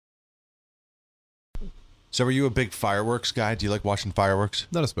So are you a big fireworks guy? Do you like watching fireworks?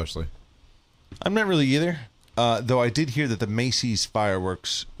 Not especially. I'm not really either. Though I did hear that the Macy's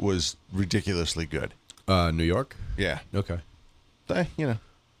fireworks was ridiculously good. New York? Yeah. Okay. I don't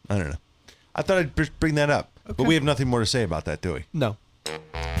know. I thought I'd bring that up. Okay. But we have nothing more to say about that, do we? No.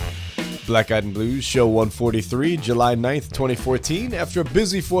 Black Eyed and Blues, show 143, July 9th, 2014. After a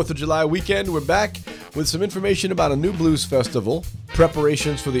busy 4th of July weekend, we're back with some information about a new blues festival,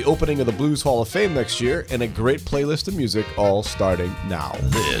 preparations for the opening of the Blues Hall of Fame next year, and a great playlist of music all starting now.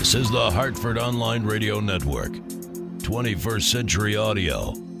 This is the Hartford Online Radio Network. 21st Century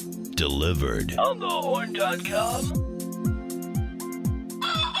Audio. Delivered. On thehorn.com.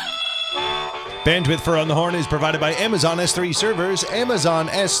 Bandwidth for On the Horn is provided by Amazon S3 servers. Amazon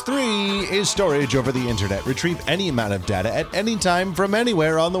S3 is storage over the internet. Retrieve any amount of data at any time from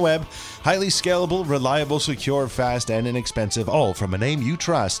anywhere on the web. Highly scalable, reliable, secure, fast, and inexpensive. All from a name you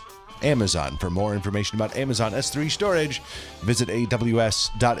trust. Amazon. For more information about Amazon S3 storage, visit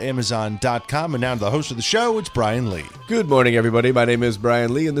aws.amazon.com. And now to the host of the show, it's Brian Lee. Good morning, everybody. My name is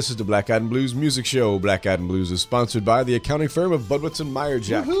Brian Lee, and this is the Black Eyed and Blues Music Show. Black Eyed and Blues is sponsored by the accounting firm of Budwitz and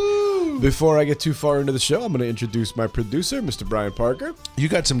Meyerjack. Woohoo! Before I get too far into the show, I'm going to introduce my producer, Mr. Brian Parker. You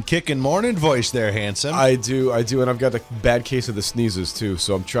got some kickin' morning voice there, handsome. I do, and I've got a bad case of the sneezes too,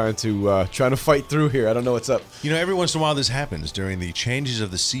 so I'm trying to fight through here. I don't know what's up. You know, every once in a while this happens during the changes of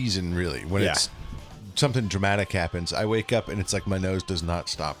the season, really. When it's something dramatic happens, I wake up and it's like my nose does not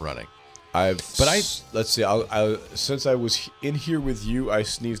stop running. Let's see. Since I was in here with you, I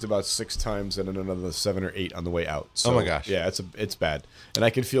sneezed about 6 times and then another 7 or 8 on the way out. So, oh my gosh! Yeah, it's bad, and I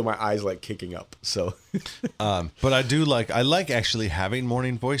can feel my eyes like kicking up. So, but I like actually having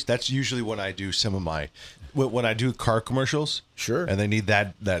morning voice. That's usually when I do some of my when I do car commercials. Sure. And they need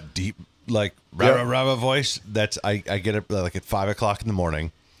that deep like rah voice. That's I get it like at 5 o'clock in the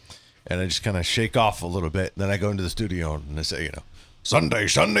morning, and I just kind of shake off a little bit. And then I go into the studio and I say, Sunday.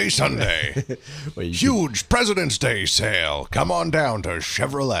 Huge President's Day sale. Come on down to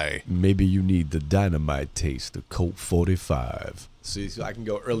Chevrolet. Maybe you need the dynamite taste of Colt 45. See, so I can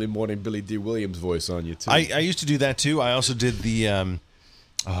go early morning Billy D. Williams voice on you, too. I used to do that, too. I also did the,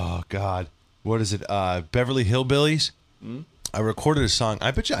 what is it? Beverly Hillbillies. Mm? I recorded a song. I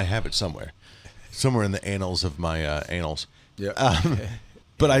bet you I have it somewhere in the annals of my annals. Yeah.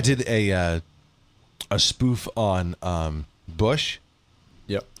 But I did a spoof on Bush.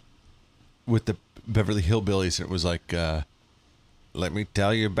 Yep. With the Beverly Hillbillies, and it was like, let me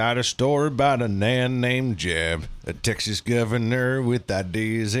tell you about a story about a man named Jeb, a Texas governor with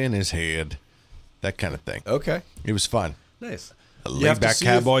ideas in his head. That kind of thing. Okay. It was fun. Nice. A laid-back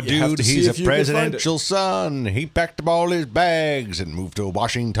cowboy dude, he's a presidential son. He packed up all his bags and moved to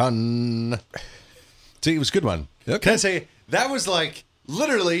Washington. See, it was a good one. Okay. Can I say, that was like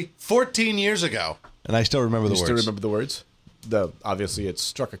literally 14 years ago, and I still remember the words. You still remember the words? Obviously, it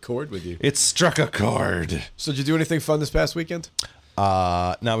struck a chord with you. It struck a chord. So did you do anything fun this past weekend?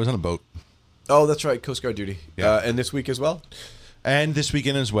 No, I was on a boat. Oh, that's right, Coast Guard duty. Yeah. And this week as well? And this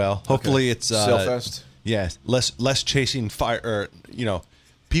weekend as well. Hopefully it's... Sailfest? Yeah, less chasing fire, or,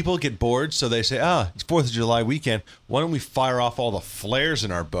 people get bored, so they say, it's 4th of July weekend. Why don't we fire off all the flares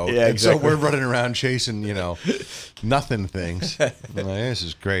in our boat? Yeah, exactly. And so we're running around chasing, nothing things. I'm like, this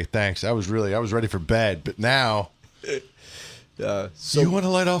is great, thanks. I was ready for bed, but now... So you want to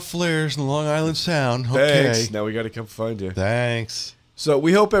light off flares in Long Island Sound? Okay. Thanks. Now we got to come find you. Thanks. So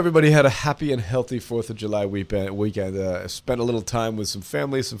we hope everybody had a happy and healthy 4th of July weekend. Spent a little time with some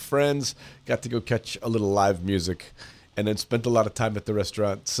family, some friends. Got to go catch a little live music, and then spent a lot of time at the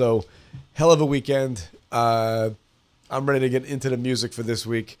restaurant. So, hell of a weekend. I'm ready to get into the music for this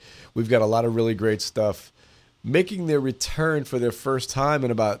week. We've got a lot of really great stuff. Making their return for their first time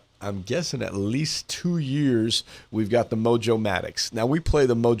in about, I'm guessing, at least 2 years, we've got the Mojo-Matics. Now, we play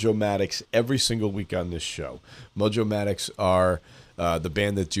the Mojo-Matics every single week on this show. Mojo-Matics are the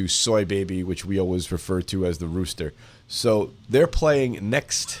band that do Soy Baby, which we always refer to as the Rooster. So they're playing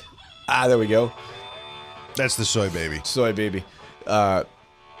next... there we go. That's the Soy Baby. Soy Baby.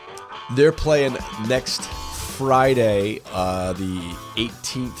 They're playing next Friday, the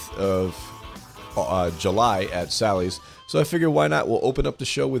 18th of July at Sally's. So I figured, why not? We'll open up the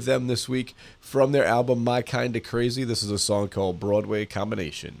show with them this week from their album My Kinda Crazy. This is a song called Broadway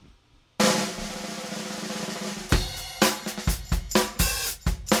Combination.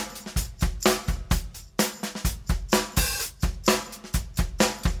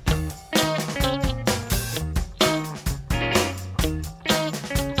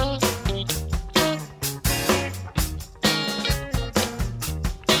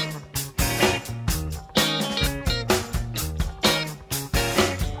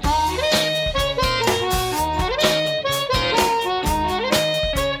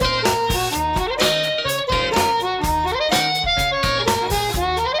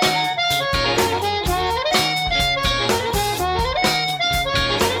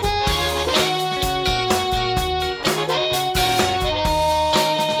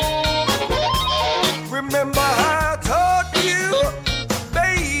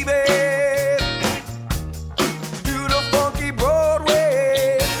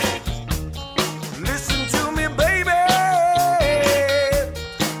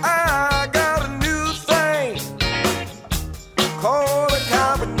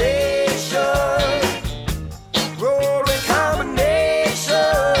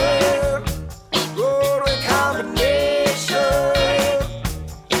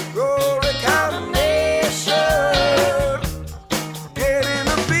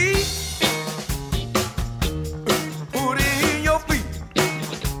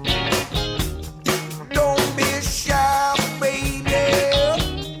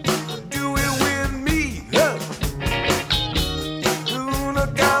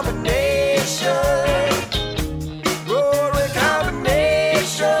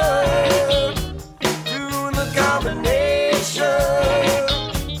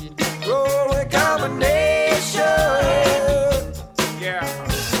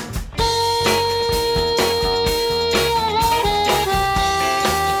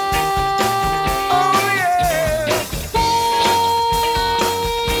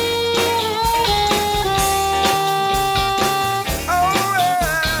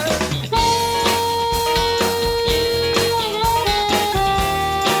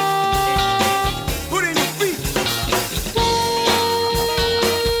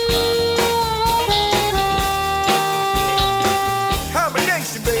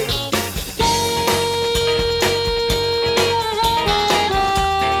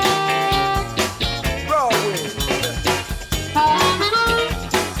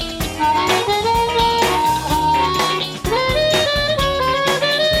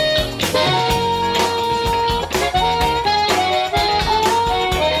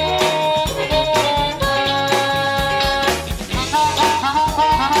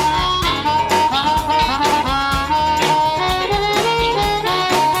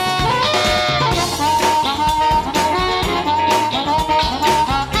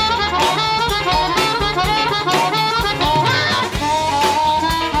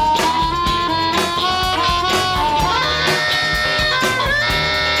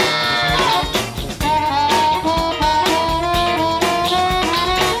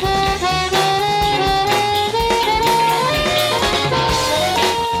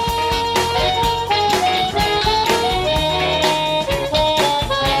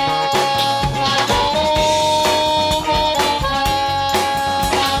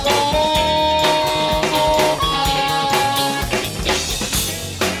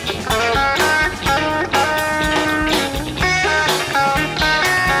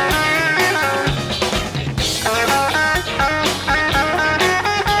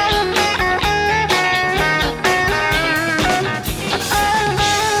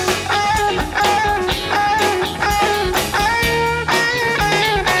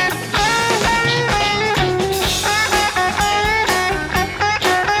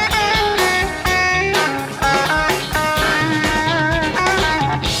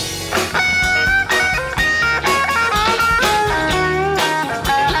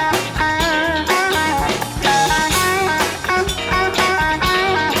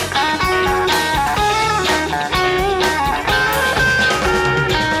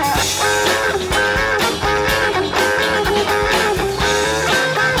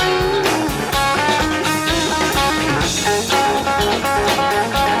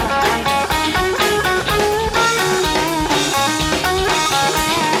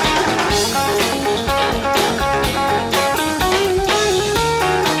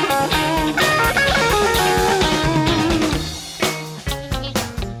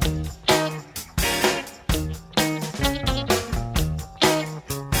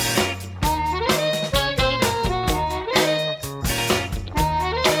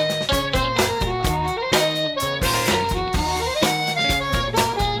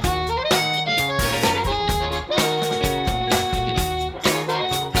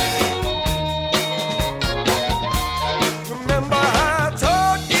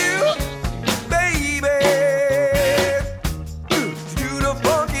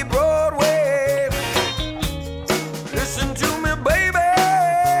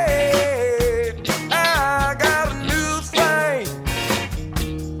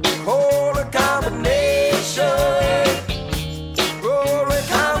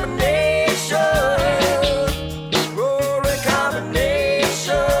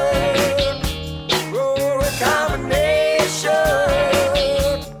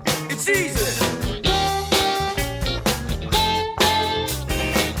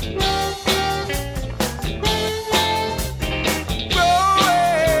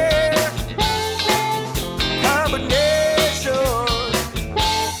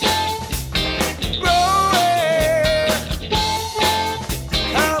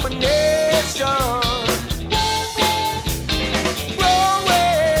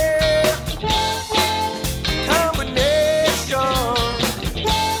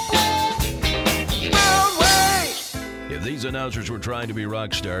 announcers were trying to be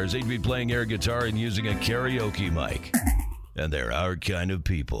rock stars, they'd be playing air guitar and using a karaoke mic. And they're our kind of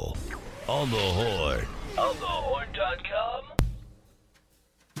people. On the Horn. OnTheHorn.com.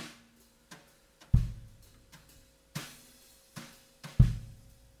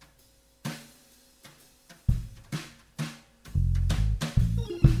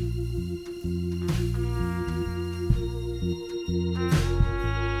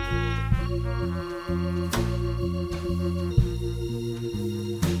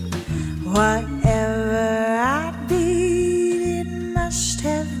 Whatever I did, it must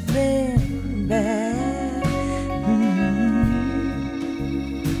have been bad.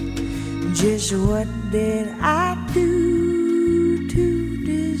 Just what did I do to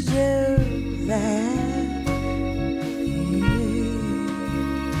deserve that?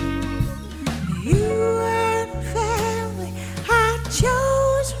 You weren't family, I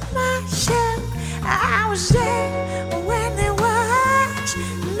chose myself. I was there when there was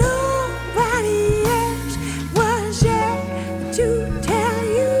nobody else was there to tell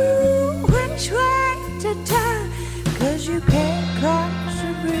you which way to turn. 'Cause you can't cross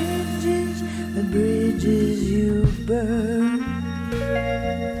the bridges you burn.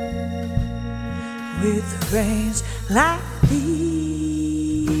 With friends like these,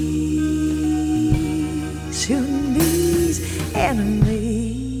 who needs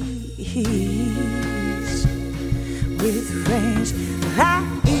enemies? With friends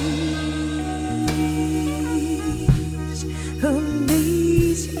like these, who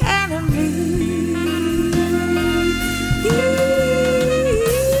needs enemies?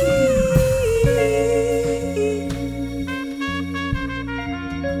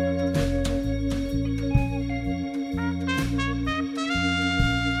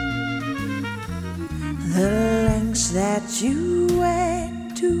 The lengths that you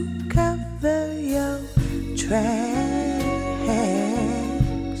went to cover your tracks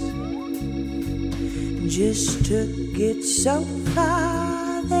just took it so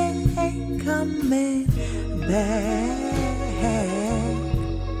far they ain't coming back.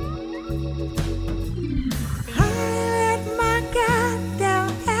 I let my guard down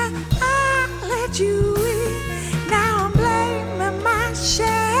and I let you in. Now I'm blaming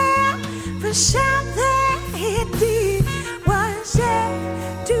myself for something it did. Was there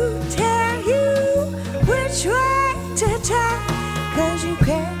to tell you which way to turn? 'Cause you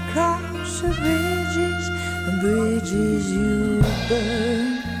can't cross the bridges you burn.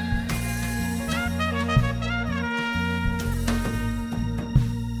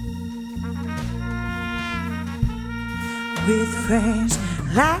 With friends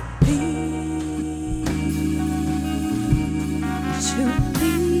like these, who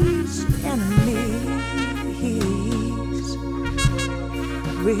needs enemies?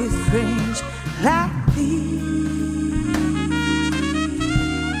 With friends like these,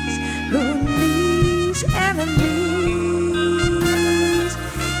 who needs enemies?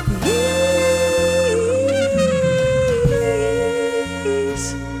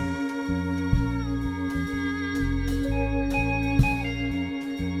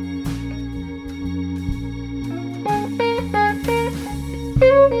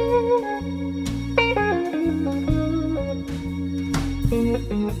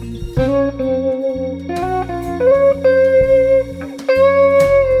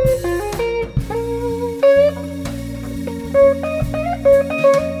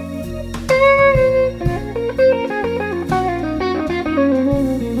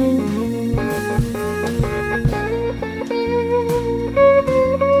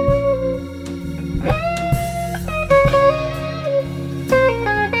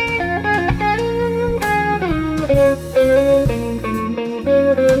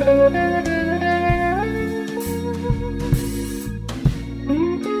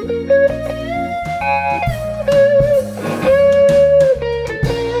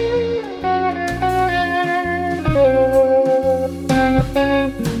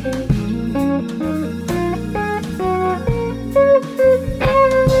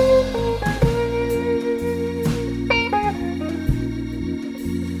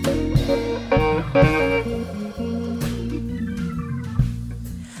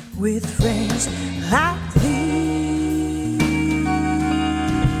 With friends like these,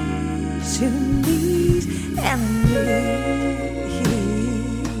 who need enemies?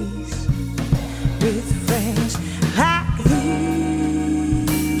 With friends like these,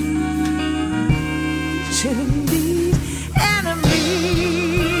 who need enemies?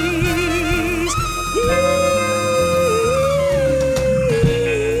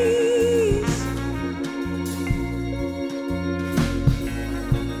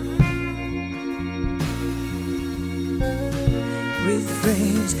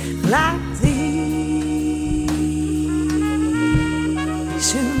 friends like these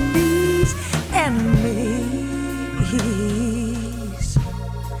who needs enemies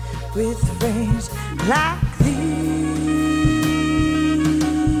with friends like these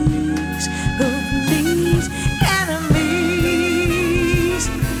who needs enemies.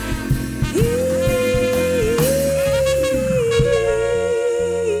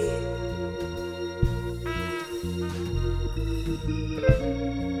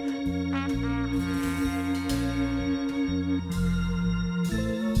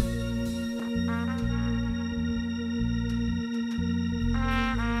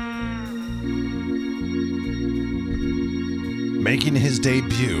 Making his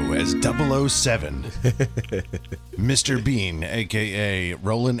debut as 007, Mr. Bean, a.k.a.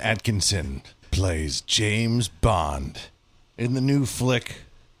 Roland Atkinson, plays James Bond in the new flick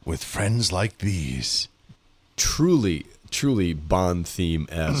With Friends Like These. Truly Bond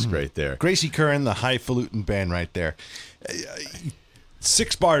theme-esque right there. Gracie Curran, the highfalutin band right there.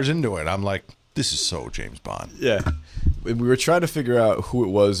 6 bars into it, I'm like, this is so James Bond. Yeah. We were trying to figure out who it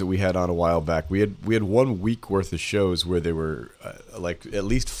was that we had on a while back. We had 1 week worth of shows where there were like at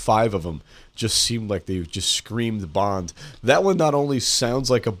least 5 of them just seemed like they just screamed Bond. That one not only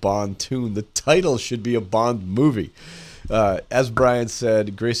sounds like a Bond tune, the title should be a Bond movie. As Brian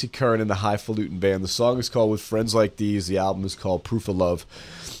said, Gracie Curran and the Highfalutin Band. The song is called With Friends Like These. The album is called Proof of Love.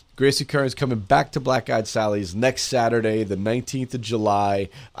 Gracie Curran is coming back to Black Eyed Sally's next Saturday, the 19th of July.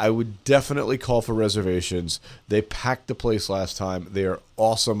 I would definitely call for reservations. They packed the place last time. They are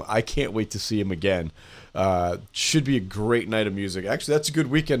awesome. I can't wait to see them again. Should be a great night of music. Actually, that's a good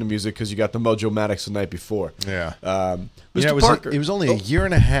weekend of music because you got the Mojo Maddox the night before. Yeah. Mr. Parker. It was only a year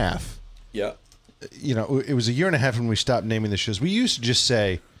and a half. Yeah. You know, it was a year and a half when we stopped naming the shows. We used to just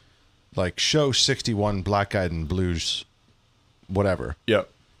say, like, show 61, Black Eyed and Blues, whatever. Yep.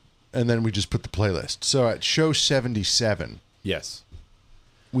 And then we just put the playlist. So at show 77, Yes.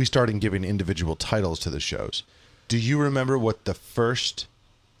 we started giving individual titles to the shows. Do you remember what the first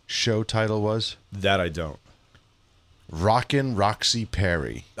show title was? That I don't. Rockin' Roxy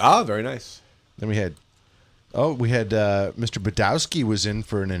Perry. Ah, very nice. Then we had Mr. Badowski was in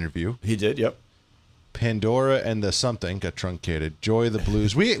for an interview. He did, yep. Pandora and the something got truncated. Joy of the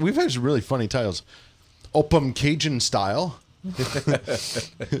Blues. We've had some really funny titles. Opum Cajun Style.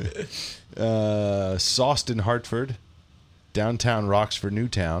 Sauced in Hartford. Downtown Rocks for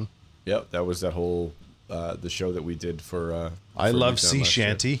Newtown. Yep, that was that whole the show that we did for I for Love Newtown Sea last year.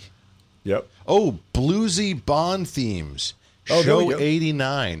 Shanty. Yep. Oh, bluesy Bond themes. Oh, there we Show go.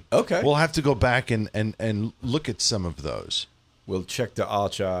 89. Okay. We'll have to go back and look at some of those. We'll check the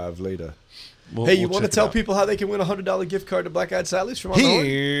archive later. We'll- Hey, you we'll want to check it tell out. people how they can win a $100 gift card to Black Eyed Sally's from On the Horn?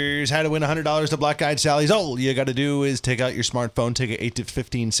 Here's how to win $100 to Black Eyed Sally's. All you got to do is take out your smartphone, take an 8 to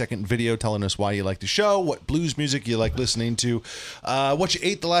 15 second video telling us why you like the show, what blues music you like listening to, what you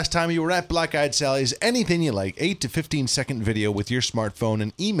ate the last time you were at Black Eyed Sally's, anything you like. 8 to 15 second video with your smartphone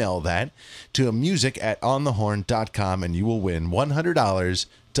and email that to music@onthehorn.com and you will win $100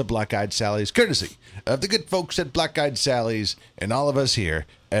 to Black Eyed Sally's, courtesy of the good folks at Black Eyed Sally's and all of us here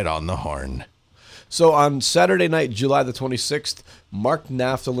at On the Horn. So on Saturday night, July the 26th, Mark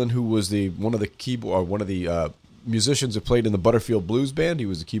Naftalin, who was one of the musicians that played in the Butterfield Blues Band, he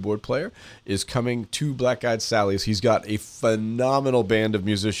was the keyboard player, is coming to Black Eyed Sally's. He's got a phenomenal band of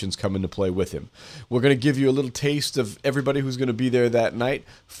musicians coming to play with him. We're going to give you a little taste of everybody who's going to be there that night.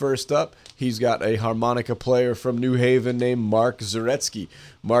 First up, he's got a harmonica player from New Haven named Mark Zaretsky.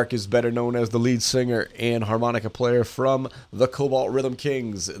 Mark is better known as the lead singer and harmonica player from the Cobalt Rhythm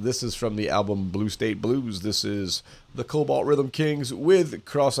Kings. This is from the album Blue State Blues. This is the Cobalt Rhythm Kings with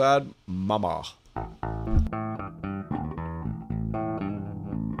Cross-Eyed Mama.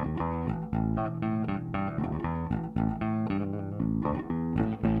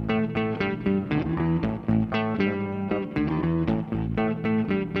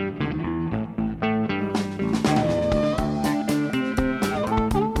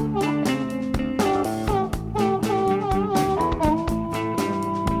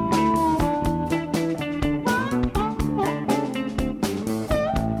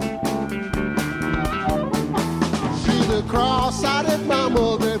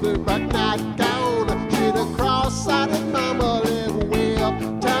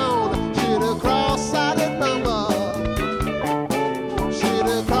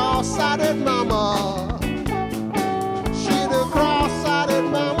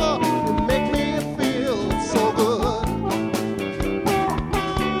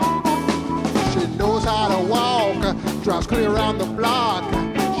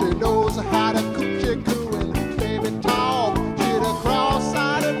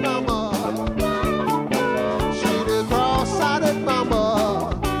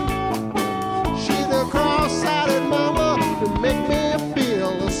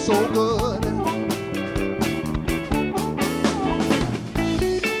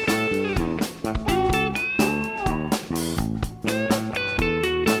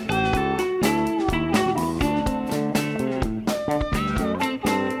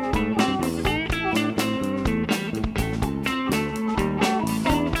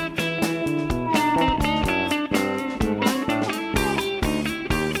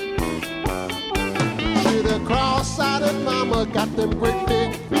 mama got them great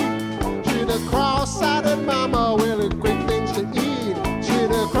big feet. She the cross-eyed mama with the great things to eat. She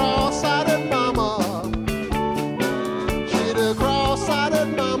the cross-eyed mama. She the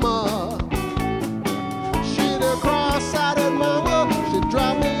cross-eyed mama. She the cross-eyed mama. She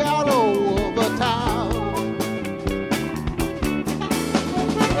drive me all over town.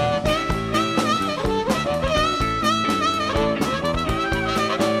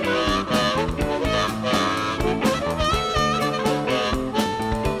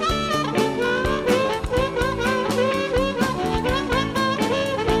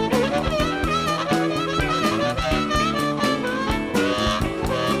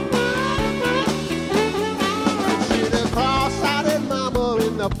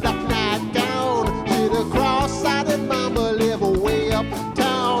 The black nightgown. She the cross-eyed mama, live way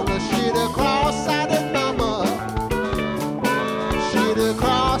uptown. She the cross-eyed mama. She the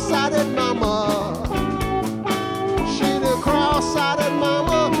cross-eyed mama. She the cross-eyed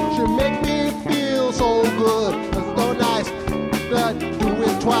mama. She make me feel so good, so nice. But do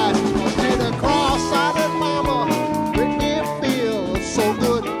it twice. She the cross-eyed mama, make me feel so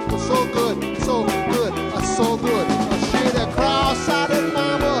good, so good, so good, so good. She the cross-eyed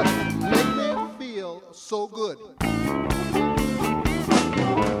mama, make me feel so good.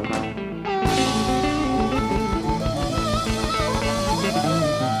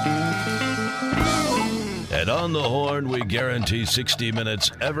 And on the horn, we guarantee 60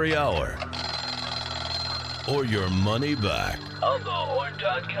 minutes every hour. Or your money back.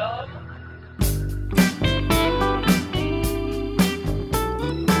 OnTheHorn.com.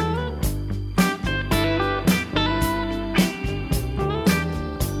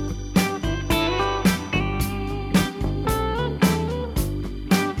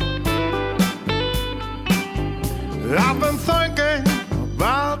 I've been thinking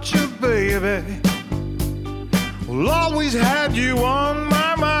about you, baby. Well, always had you on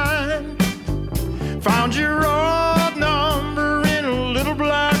my mind. Found your old number in a little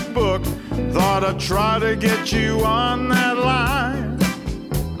black book. Thought I'd try to get you on that line.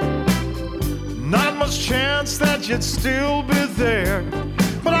 Not much chance that you'd still be there,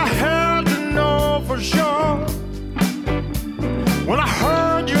 but I had to know for sure. When I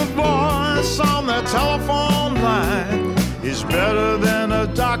heard your voice on that telephone line, it's better than a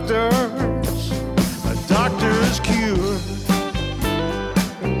doctor's cure.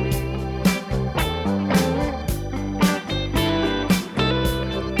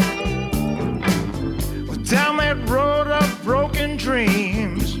 Down that road of broken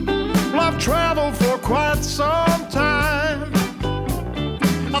dreams, well, I've traveled for quite some time.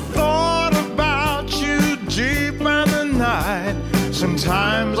 I thought about you deep in the night.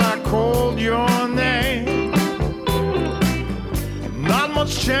 Sometimes I called your name. Not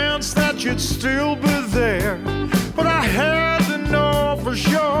much chance that you'd still be there, but I had to know for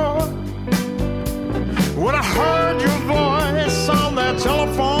sure. When I heard your voice on that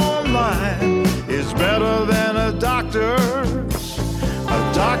telephone line, it's better than a doctor's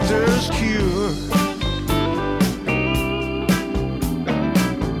cure.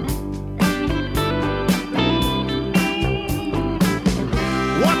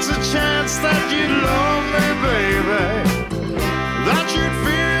 What's the chance that you'd love me, baby? That you'd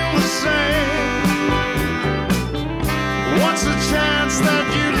feel the same? What's the chance that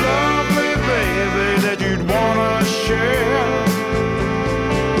you'd love me, baby? That you'd wanna share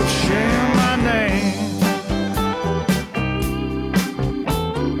my name?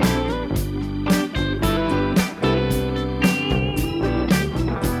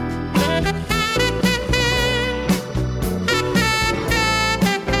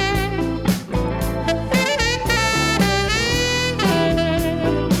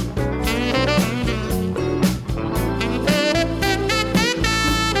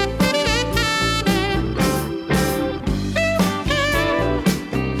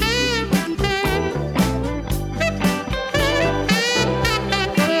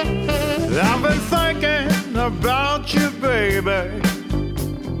 I've been thinking about you, baby.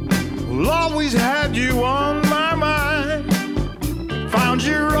 Well, always had you on my mind. Found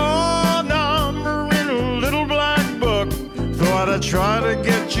your old number in a little black book. Thought I'd try to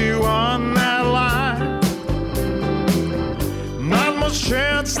get you on that line. Not much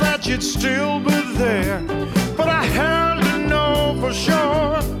chance that you'd still be there, but I had to know for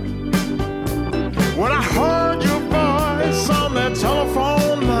sure. When I heard your voice on that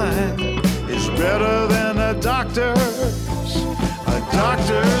telephone line, it's better than a doctor's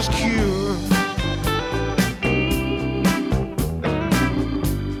cure.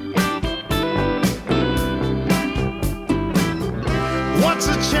 What's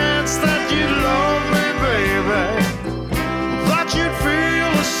the chance that you'd love me, baby?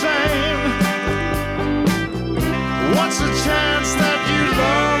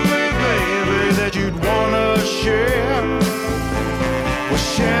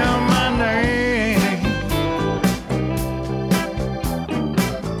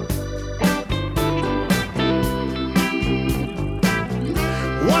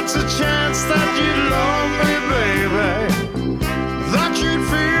 What's a chance that you'd love me, baby? That you'd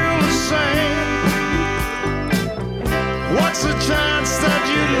feel the same? What's a chance that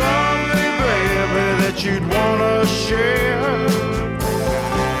you'd love me, baby? That you'd wanna share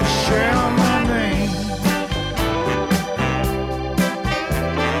my name?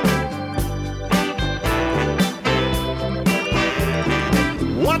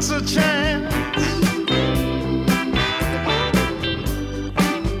 What's a chance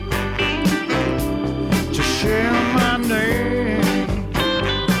to share my name?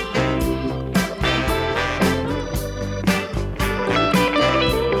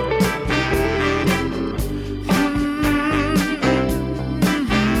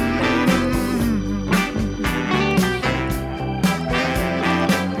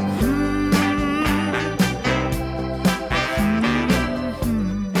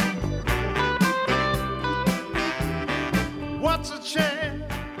 What's a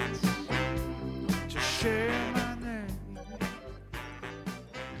chance to share my name?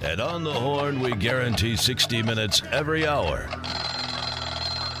 And on the horn, we guarantee 60 minutes every hour.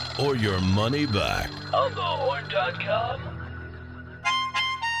 Or your money back. OnTheHorn.com.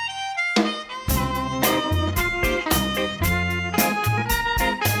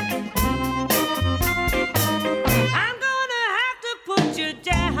 I'm gonna have to put you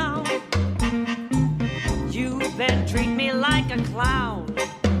down. You've been treating me like a clown.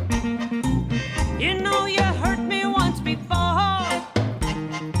 You know you hurt me once before.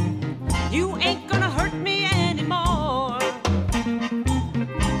 You ain't gonna hurt me anymore.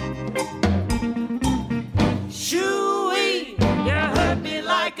 Shoo-wee, you hurt me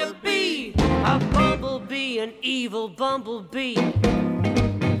like a bee, a bumblebee, an evil bumblebee.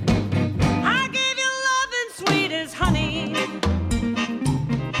 I gave you loving sweet as honey,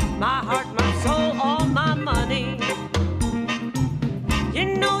 my heart, my soul, all my money. You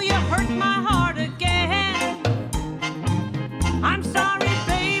know you hurt my heart again. I'm sorry,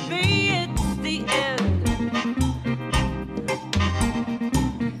 baby, it's the end.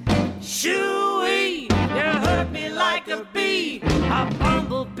 Shoo-wee, you hurt me like a bee, a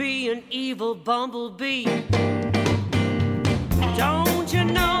bumblebee, an evil bumblebee. Don't you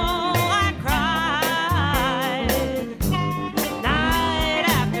know I cried night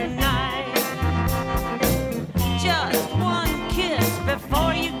after night? Just one kiss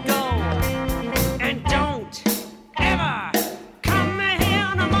before you go, and don't ever come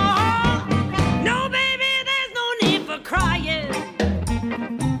here no more. No, baby, there's no need for crying.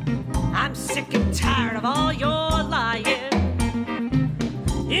 I'm sick and tired of all your lying.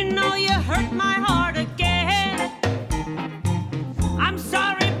 You know you hurt my heart again. I'm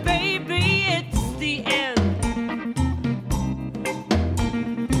sorry, baby, it's the end.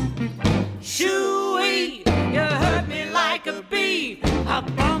 Shoo-wee, you hurt me like a bee, a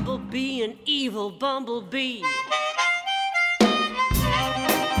bumblebee, an evil bumblebee.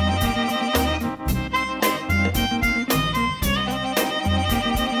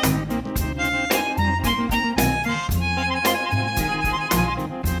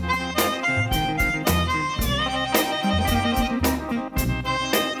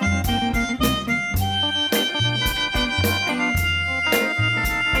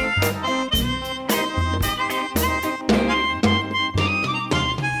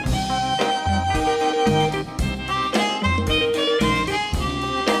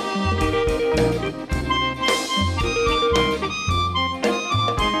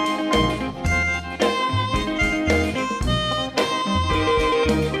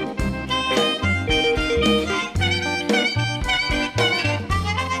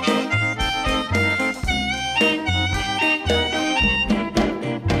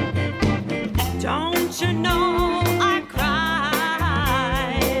 Don't you know I cry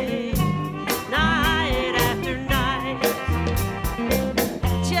night after night?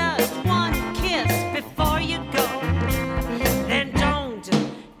 Just one kiss before you go, then don't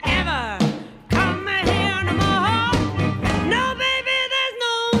ever come here no more. No, baby, there's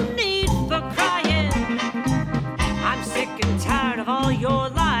no need for crying. I'm sick and tired of all your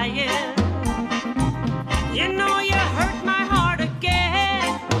lying. You know you hurt my heart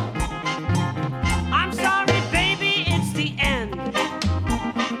again. I'm sorry, baby, it's the end.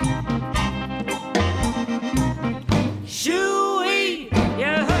 Shoo-wee, you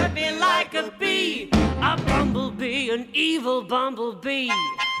hurt me like a bee, a bumblebee, an evil bumblebee.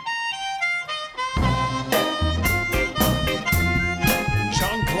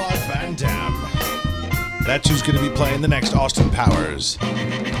 Jean-Claude Van Damme. That's who's going to be playing the next Austin Powers.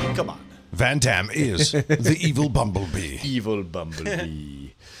 Come on. Van Damme is the evil bumblebee. Evil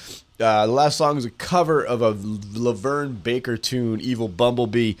Bumblebee. The last song is a cover of a Laverne Baker tune, Evil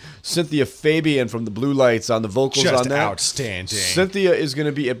Bumblebee. Cynthia Fabian from the Blue Lights on the vocals Just on that. outstanding. Cynthia is going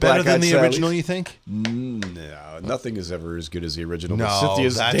to be at Better Black than Eyed the Sally's. original, you think? No, nothing is ever as good as the original. No, but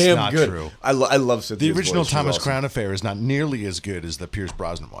Cynthia's that's damn not good. true. I love Cynthia. The original Thomas Crown Affair is not nearly as good as the Pierce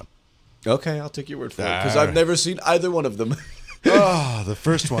Brosnan one. Okay, I'll take your word for it because Ah. I've never seen either one of them. Oh, the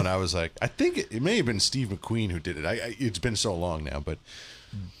first one, I was like, I think it may have been Steve McQueen who did it. It's been so long now, but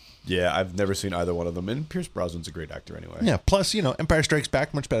Yeah, I've never seen either one of them. And Pierce Brosnan's a great actor anyway. yeah. Plus, Empire Strikes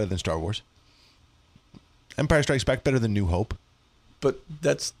Back much better than Star Wars. Empire Strikes Back better than New Hope. But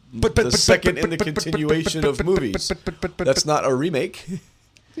that's the second in the continuation of movies. That's not a remake.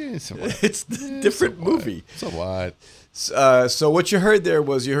 Yeah, so what? It's a different movie. So what? So what you heard there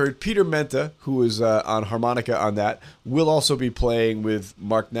was you heard Peter Menta, who is on harmonica on that, will also be playing with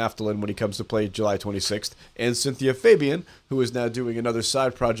Mark Naftalin when he comes to play July 26th, and Cynthia Fabian, who is now doing another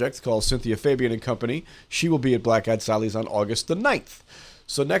side project called Cynthia Fabian and Company. She will be at Black Eyed Sally's on August the 9th.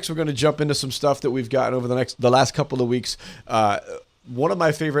 So next we're going to jump into some stuff that we've gotten over the last couple of weeks. One of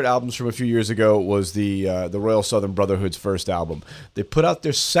my favorite albums from a few years ago was the Royal Southern Brotherhood's first album. They put out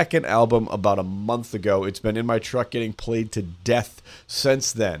their second album about a month ago. It's been in my truck getting played to death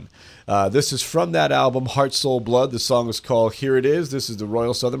since then. This is from that album, Heart, Soul, Blood. The song is called Here It Is. This is the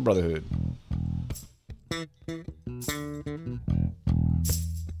Royal Southern Brotherhood.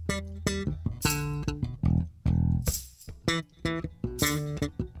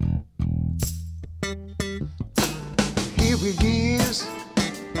 Here it is,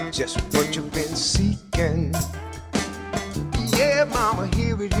 just what you've been seeking. Yeah, mama,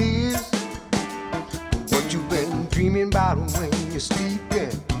 here it is, what you've been dreaming about when you're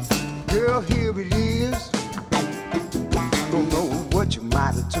sleeping. Girl, here it is, don't know what you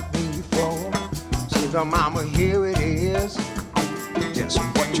might have took me for. Says, oh, mama, here it is, just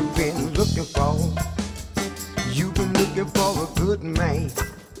what you've been looking for. You've been looking for a good man,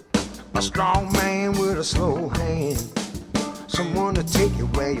 a strong man with a slow hand, someone to take you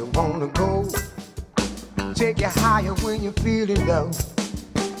where you wanna go, take you higher when you're feeling low.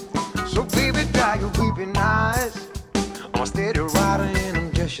 So baby, dry your weeping eyes, I'm a steady rider and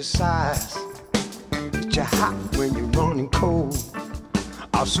I'm just your size. Get you hot when you're running cold,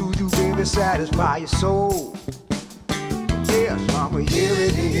 I'll soothe you, baby, satisfy your soul. Yes, mama, here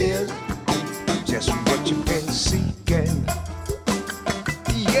it is, just what you've been seeking.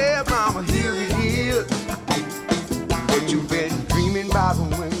 Yeah, mama, here it is, what you've been dreaming about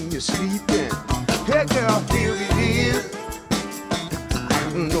when you're sleeping. Hey, girl, here it is, I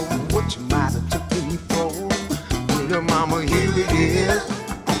don't know what you might have took me for. Little mama, here it is,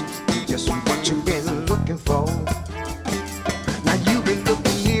 just what you've been looking for. Now you've been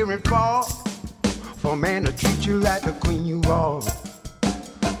looking near and far for a man to treat you like the queen you are.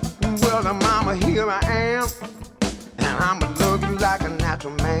 Well, now, mama, here I am, and I'ma love you like a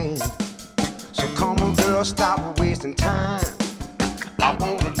natural man. So come on, girl, stop wasting time. I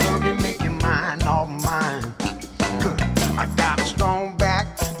wanna love you, make you mine, all mine. I got a strong back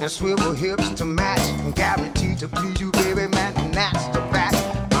and swivel hips to match, and guaranteed to please you, baby, man, and that's the fact.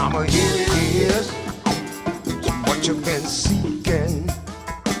 Mama, here it is, what you've been seeking.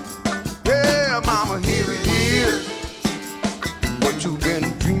 Yeah, mama, here it is, what you've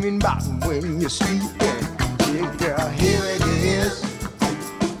been dreaming about when you're sleeping. Yeah, girl, here it is,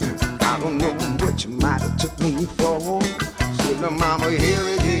 I don't know what you might have took me for. So, little mama, here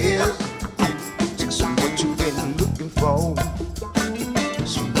it is, just what you've been looking for.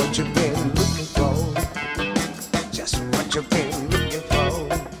 Just what you've been looking for. Just what you've been looking for.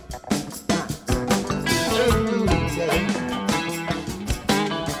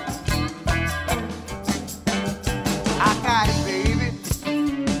 I got it, baby.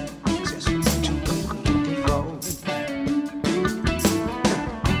 Just what you've been looking for.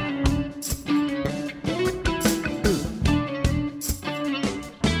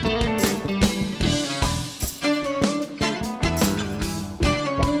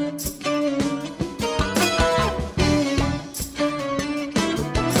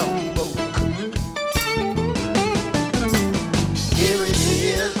 Here it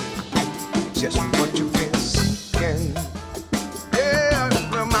is, just what you've been seeking. Yeah,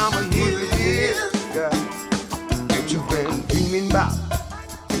 little mama, here it is, girl, what you've been dreaming about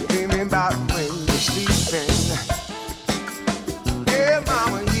when you're sleeping. Yeah,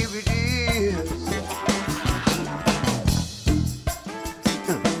 mama, here it is,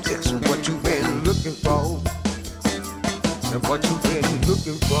 just what you've been looking for. Just what you've been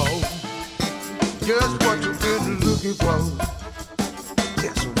looking for. Just what you've been looking for.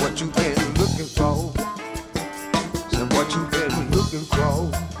 Just what you've been looking for. So what you've been looking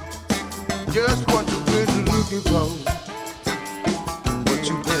for. just what you've been looking for. What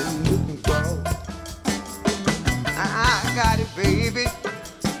you've been looking for. I got it, baby.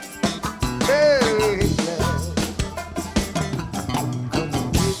 Hey, now. Come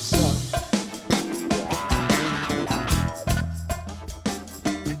and get some.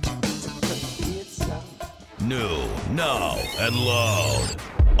 Get some. New, now, and loud.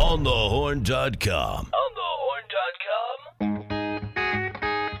 On thehorn.com.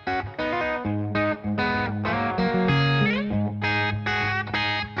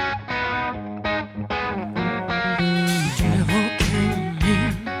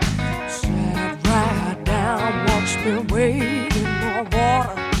 Been waiting on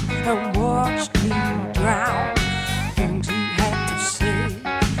water and watched me drown. Things he had to say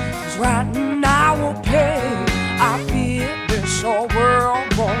is right now will pay. I fear this whole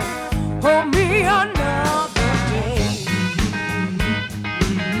world won't hold me another day.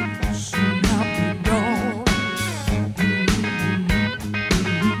 Soon I'll be gone.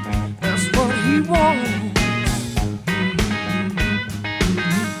 That's what he wants.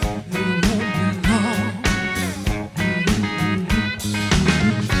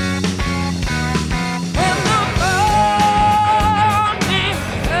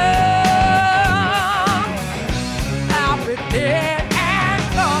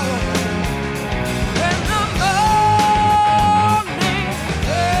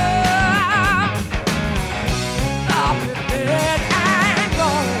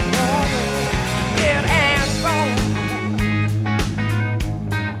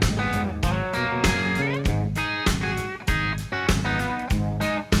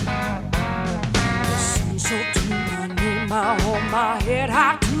 My head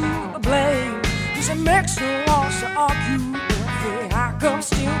high to the blame. Cause it makes no loss to argue with the outcome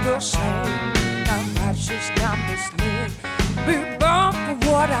still the same. I'm righteous, not misled. Be bound for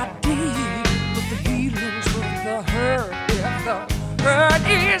what I did. But the healing's with the hurt. If the hurt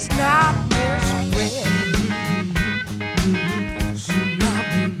is not misread, soon I'll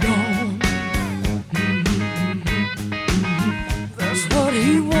be gone. That's what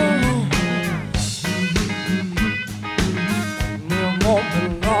he wants. Won't be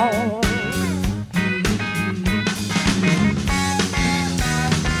long.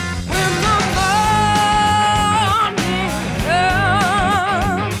 When the morning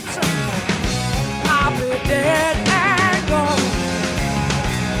comes, I'll be dead and gone.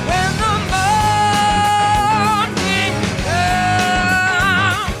 When the morning comes,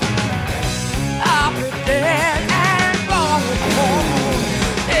 I'll be dead and gone.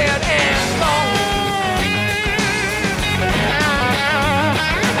 Dead and gone.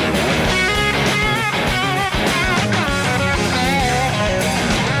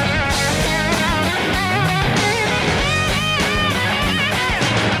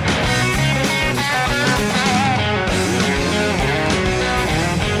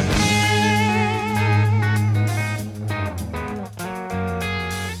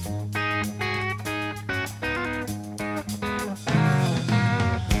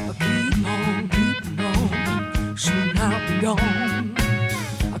 Soon I'll be gone.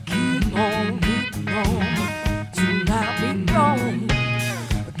 I keep on keeping on. Soon I'll be gone.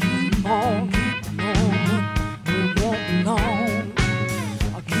 I keep on keeping on. It won't be long.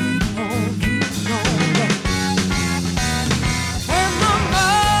 I keep on keeping on. When the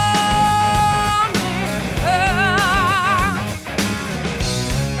morning comes,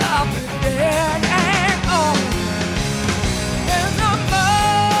 I'll be dead and gone. When the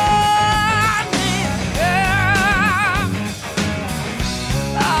morning comes,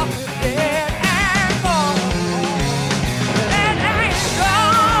 I'll be dead and gone. Dead and gone.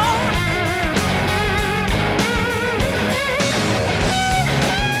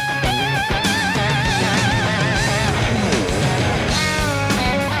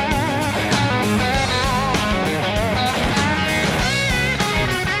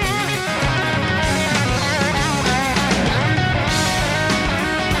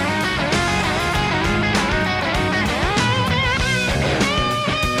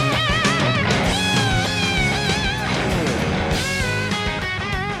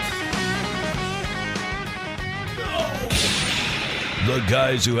 The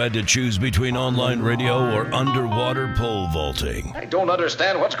guys who had to choose between online radio or underwater pole vaulting. I don't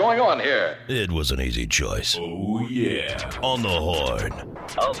understand what's going on here. It was an easy choice. Oh, yeah. On the Horn.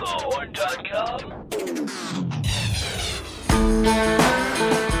 On thehorn.com.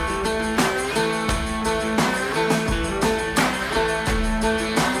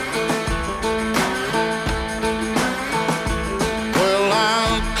 Well,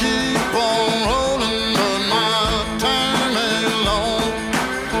 I'll keep on rolling, but my time ain't long.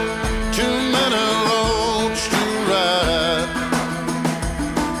 Too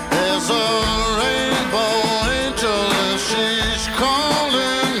there's a rainbow angel and she's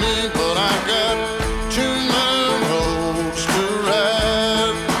calling me, but I got too many roads to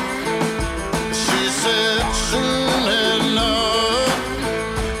ride. She said soon enough,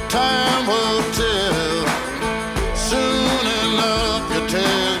 time will tell. Soon enough, your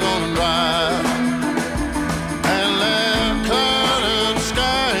tail's gonna dry. And that clouded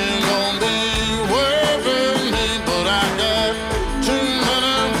sky ain't gonna be worrying me, but I got too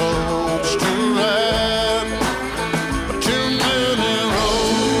many roads to ride. Too many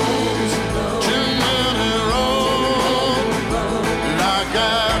roads, too many roads. And I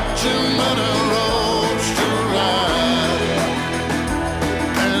got too many roads to ride.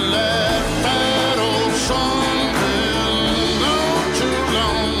 And that fat old song been on too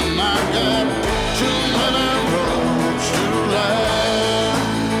long. And I got too many roads to ride.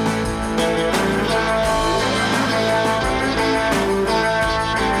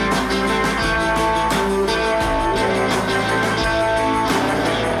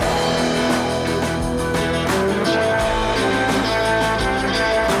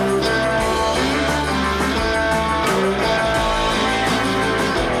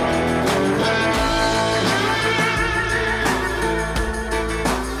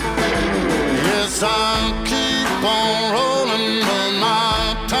 Yes, I'll keep on rolling, but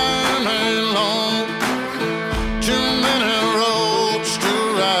my time ain't long. Too many roads to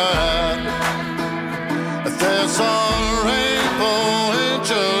ride. There's a rainbow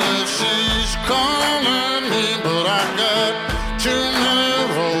angel and she's calling me, but I got too many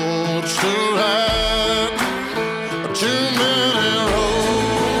roads to ride. Too many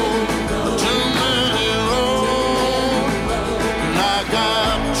roads, too many roads. And I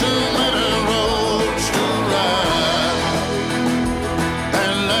got too many roads to ride.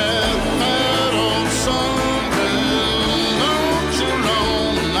 And that fat old song been on too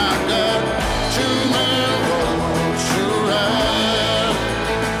long. And I got too many roads to ride.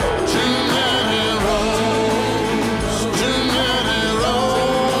 Too many roads, too many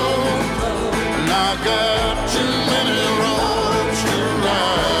roads. And I got too many roads to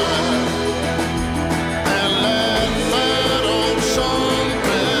ride. And that fat old song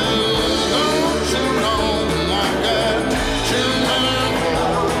been on too long. And I got too many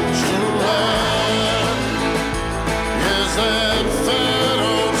roads to ride. Yes, that fat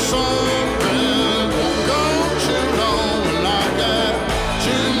old song been gone too long. And I got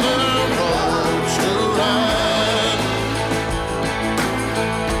too many roads to ride.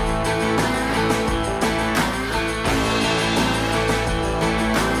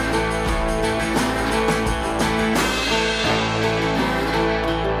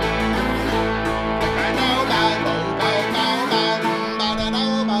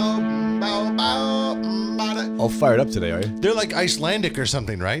 All fired up today, are you? They're like Icelandic or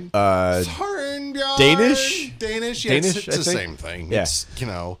something, right? Danish? Danish? Yeah, Danish, it's I the think. same thing. Yeah. It's,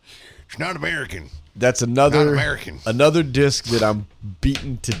 it's not American. That's Not another American. disc that I'm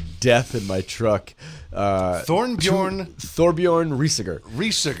beaten to death in my truck. Thorbjorn Risiger.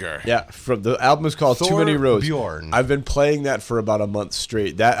 Rieseger. Yeah, from the album is called Too Many Roads. Thorbjorn. I've been playing that for about a month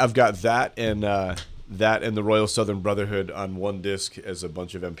straight. That I've got that and the Royal Southern Brotherhood on one disc as a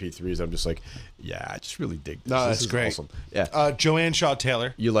bunch of MP3s. I'm just like, yeah, I just really dig this. No, This that's is great. Awesome. Yeah, Joanne Shaw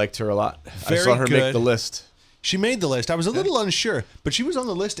Taylor. you liked her a lot. I Very saw her make good. the list. She made the list. I was a little unsure, but she was on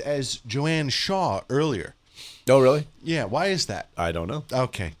the list as Joanne Shaw earlier. Oh, really? Yeah, why is that? I don't know.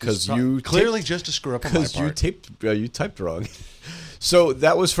 Okay, 'Cause It's you clearly just a screw up on my Because part. you typed wrong. So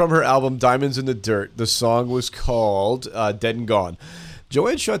that was from her album Diamonds in the Dirt. The song was called Dead and Gone.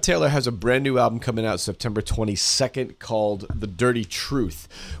 Joanne Shaw Taylor has a brand new album coming out September 22nd called The Dirty Truth.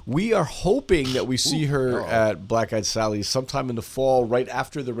 We are hoping that we see her at Black Eyed Sally's sometime in the fall, right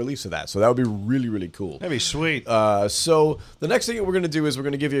after the release of that. So that would be really, really cool. That'd be sweet. So the next thing that we're going to do is we're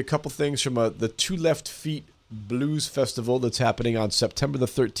going to give you a couple things from the Two Left Feet Blues Festival that's happening on September the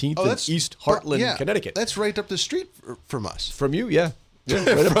 13th in East Hartland, Connecticut. That's right up the street from us. From you, yeah. Yeah,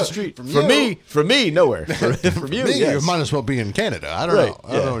 right up the street. From me, nowhere. From you, Me, yes. you might as well be in Canada. I don't Right, know.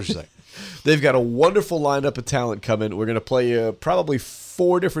 I don't know what you're saying. They've got a wonderful lineup of talent coming. We're going to play probably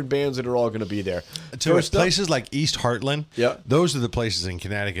 4 different bands that are all going to be there. To First up- places like East Hartland, Yeah. those are the places in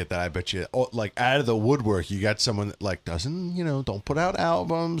Connecticut that I bet you, like out of the woodwork, you got someone that like doesn't, don't put out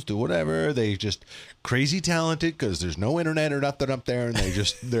albums, do whatever. They just crazy talented because there's no internet or nothing up there, and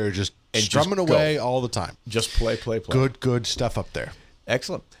they're just And strumming just away go. all the time. Just play. Good stuff up there.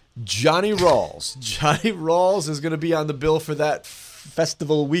 Excellent. Johnny Rawls. Johnny Rawls is going to be on the bill for that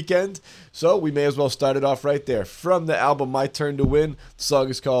festival weekend, so we may as well start it off right there. From the album My Turn to Win, the song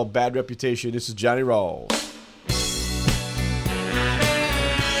is called Bad Reputation. This is Johnny Rawls.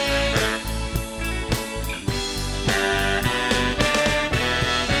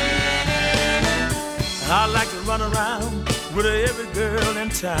 I like to run around with every girl in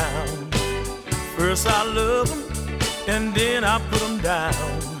town. First I love them, and then I put them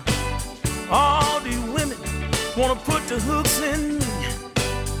down. All these women wanna put the hooks in me.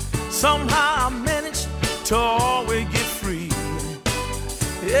 Somehow I manage to always get free.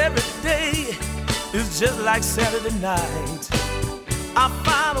 Every day is just like Saturday night. I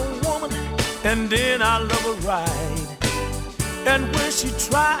find a woman, and then I love her right. And when she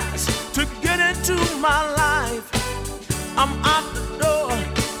tries to get into my life, I'm out the door,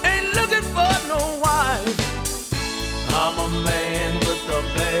 ain't looking for no wife. I'm a man with a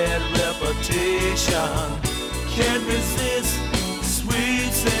bad reputation, can't resist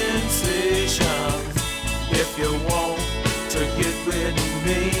sweet sensations. If you want to get with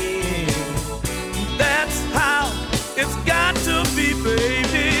me, that's how it's got to be,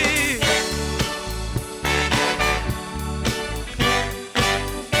 baby.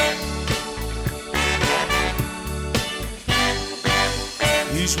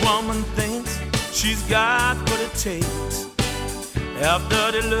 Each woman thinks she's got what it takes.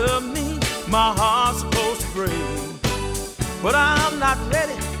 After they love me, my heart's supposed to break. But I'm not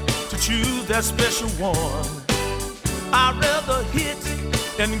ready to choose that special one. I'd rather hit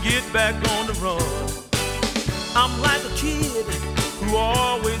and get back on the run. I'm like a kid who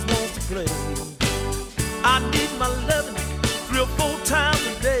always wants to play. I need my loving 3 or 4 times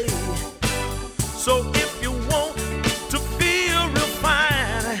a day. So if you want to feel real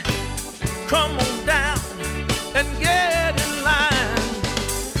fine, come on down and get in line.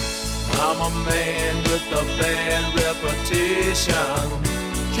 I'm a man with a bad reputation,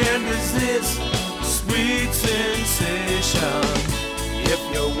 can't resist sweet sensation. If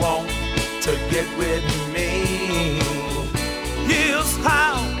you want to get with me, here's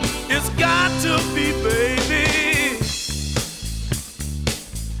how it's got to be, baby.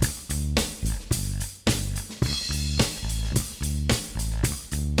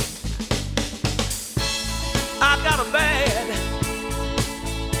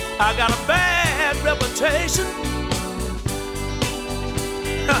 I got a bad reputation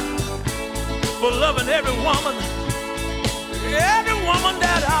for loving every woman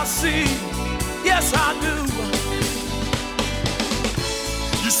that I see. Yes, I do.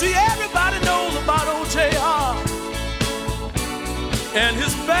 You see, everybody knows about old JR and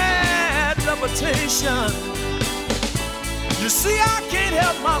his bad reputation. You see, I can't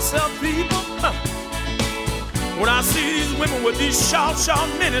help myself, people. When I see these women with these short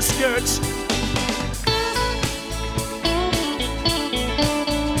mini skirts.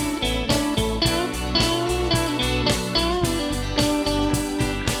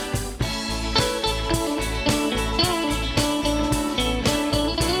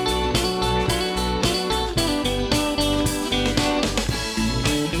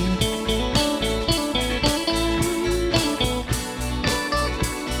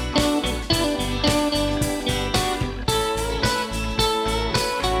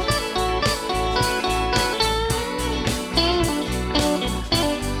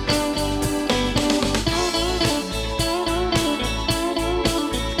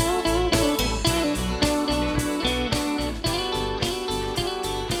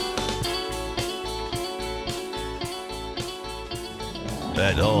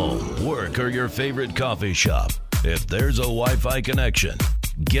 At home, work, or your favorite coffee shop, if there's a Wi-Fi connection,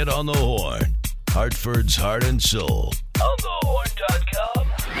 get on the Horn. Hartford's heart and soul. OnTheHorn.com.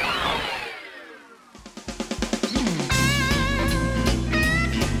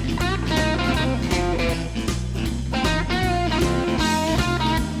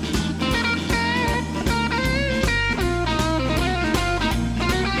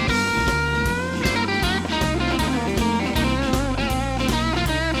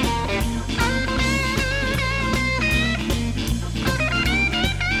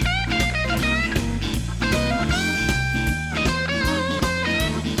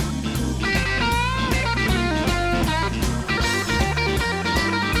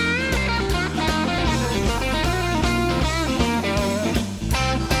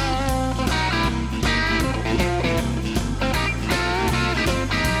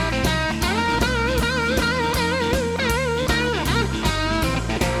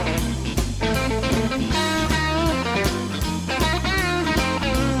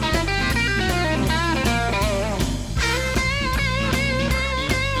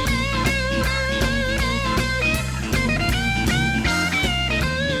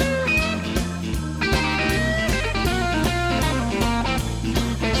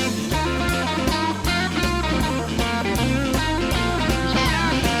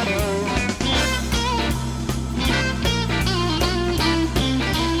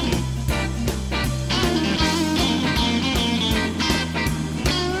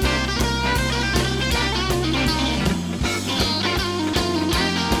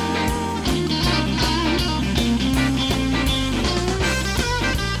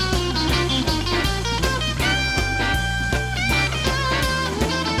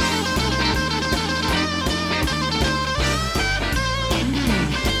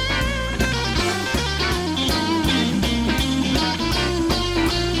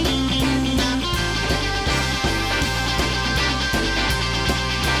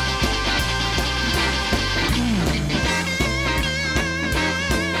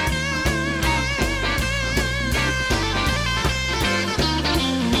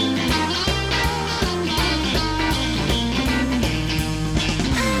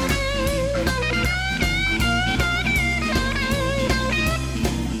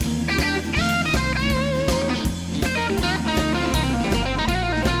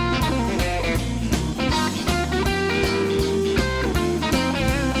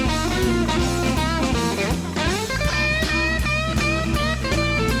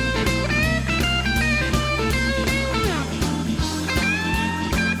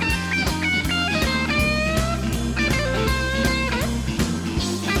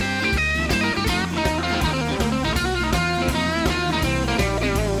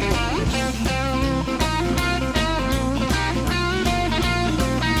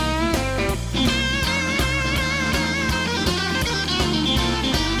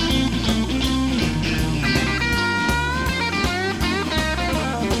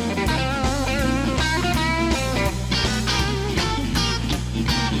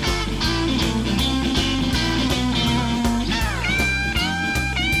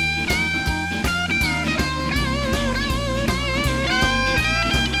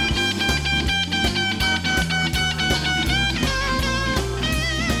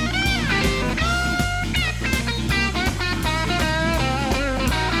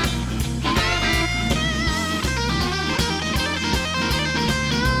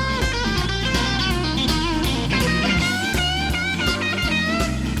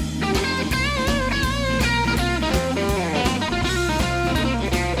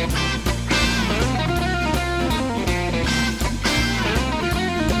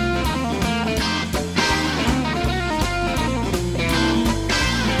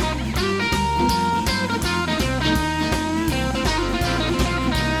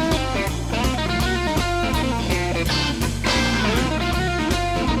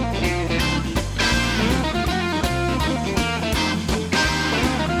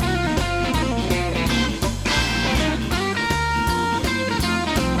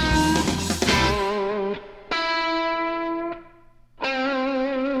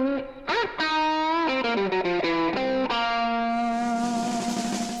 You're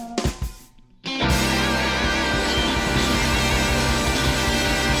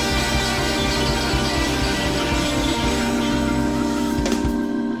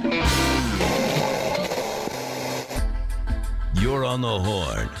on the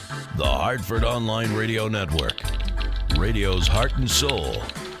Horn, the Hartford Online Radio Network. Radio's heart and soul.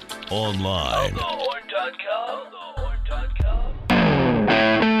 Online.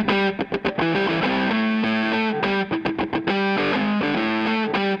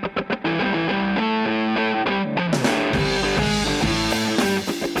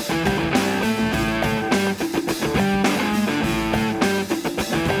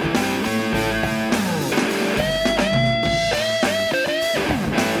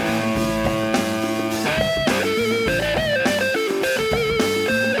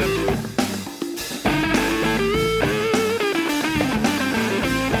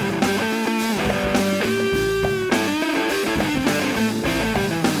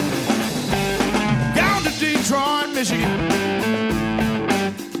 Down to Detroit, Michigan.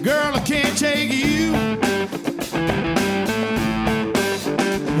 Girl, I can't take you.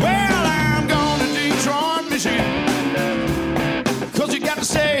 Well, I'm going to Detroit, Michigan. 'Cause you got to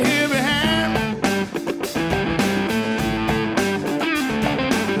stay here behind.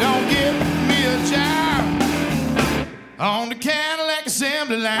 Don't give me a job on the Cadillac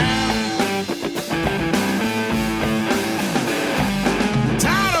assembly line.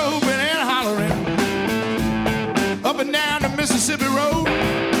 Tired of hooping and hollering up and down the Mississippi Road.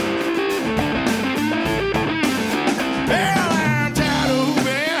 Well, I'm tired of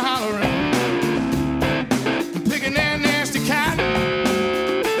hooping and hollering, picking that nasty cotton.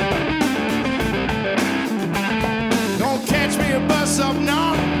 Don't catch me a bus up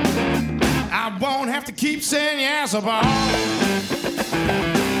north. I won't have to keep saying yes about.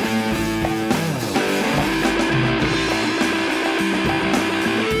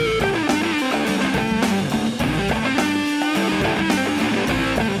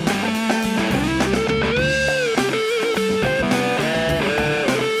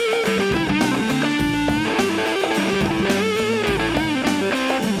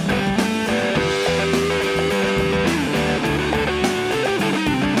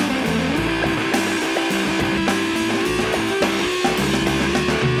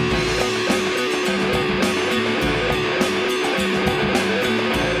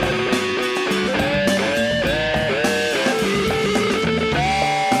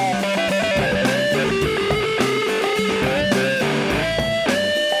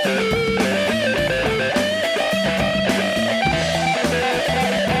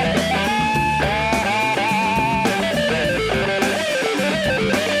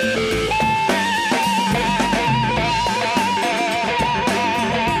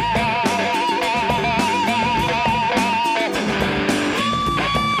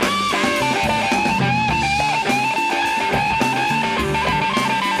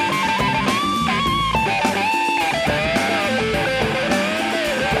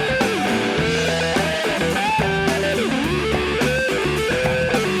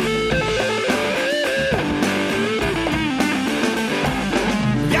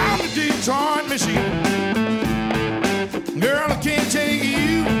 Down to Detroit, Michigan. Girl, I can't take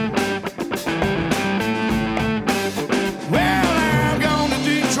you. Well, I'm going to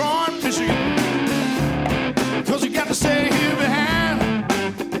Detroit, Michigan. 'Cause you got to stay here behind.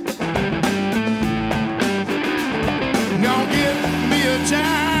 Don't give me a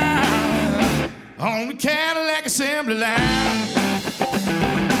job on the Cadillac assembly line.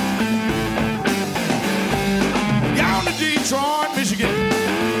 Down to Detroit, Michigan.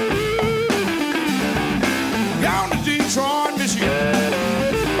 Down to Detroit, Michigan.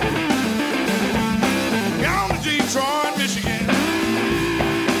 Down to Detroit, Michigan.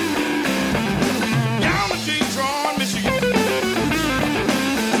 Down to Detroit, Michigan.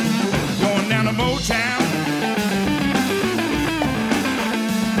 Going down to Motown.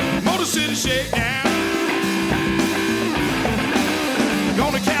 Motor City Shakedown.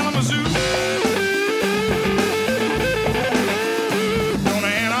 Going to Kalamazoo. Going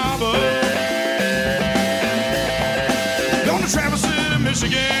to Ann Arbor. Going to Traverse City,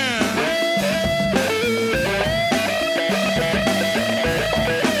 Michigan.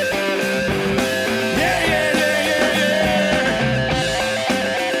 Yeah, yeah, yeah, yeah,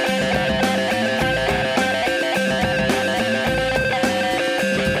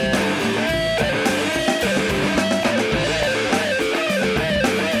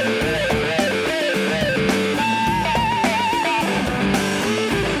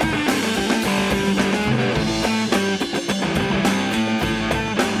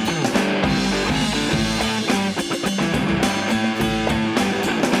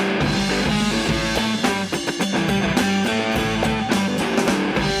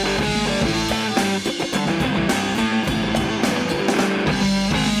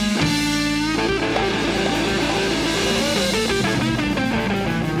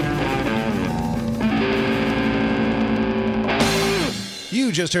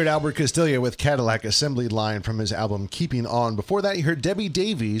 just heard Albert Castiglia with Cadillac Assembly Line from his album Keeping On. Before that, you heard Debbie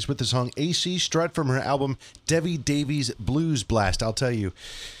Davies with the song AC Strut from her album Debbie Davies Blues Blast. I'll tell you,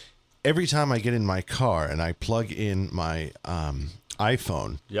 every time I get in my car and I plug in my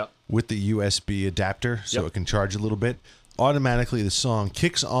iPhone with the USB adapter so it can charge a little bit, automatically the song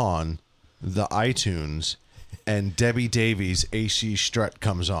kicks on the iTunes and Debbie Davies' AC Strut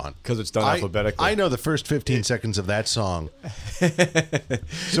comes on. Because it's done alphabetically. I know the first 15 seconds of that song.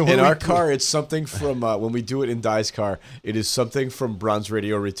 So in our car, it's something from, when we do it in Di's car, it is something from Bronze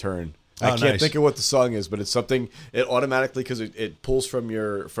Radio Return. I can't think of what the song is, but it's something. It automatically, because it pulls from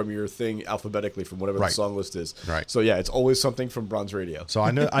your thing alphabetically from whatever the song list is. Right. So yeah, it's always something from Bronze Radio. So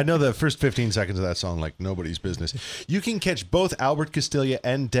I know the first 15 seconds of that song like nobody's business. You can catch both Albert Castiglia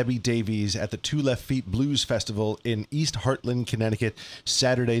and Debbie Davies at the Two Left Feet Blues Festival in East Hartland, Connecticut,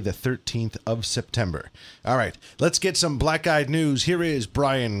 Saturday the 13th of September. All right, let's get some black-eyed news. Here is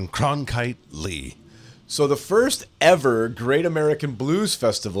Brian Cronkite Lee. So the first ever Great American Blues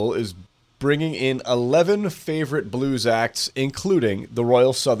Festival is bringing in 11 favorite blues acts, including the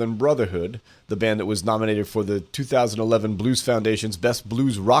Royal Southern Brotherhood, the band that was nominated for the 2011 Blues Foundation's Best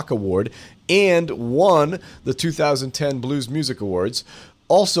Blues Rock Award, and won the 2010 Blues Music Awards.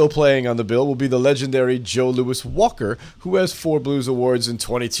 Also playing on the bill will be the legendary Joe Louis Walker, who has 4 Blues Awards and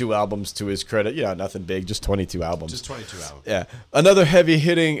 22 albums to his credit. Yeah, nothing big, just 22 albums. Just 22 albums. Yeah. Another heavy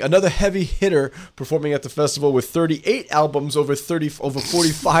hitter performing at the festival with 38 albums over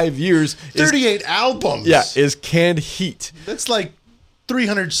 45 years. 38 albums? Yeah, is Canned Heat. That's like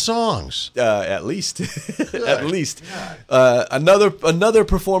 300 songs. At least. At least. Another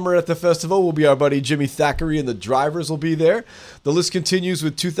performer at the festival will be our buddy Jimmy Thackeray, and the Drivers will be there. The list continues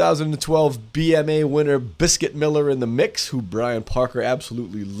with 2012 BMA winner Biscuit Miller in the mix, who Brian Parker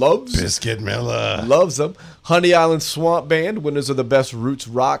absolutely loves. Biscuit Miller. Loves them. Honey Island Swamp Band, winners of the Best Roots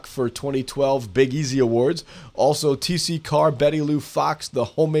Rock for 2012 Big Easy Awards. Also TC Carr, Betty Lou Fox, the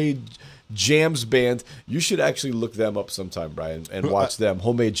Homemade Jams Band. You should actually look them up sometime, Brian, and watch them.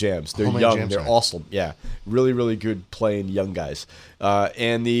 Homemade Jams. They're Homemade young. Jams, They're right. awesome. Yeah. Really, really good playing young guys.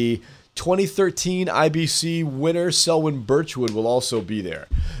 And the 2013 IBC winner, Selwyn Birchwood, will also be there.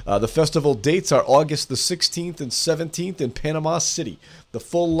 The festival dates are August the 16th and 17th in Panama City. The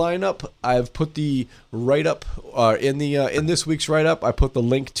full lineup, I've put the write-up in this week's write-up. I put the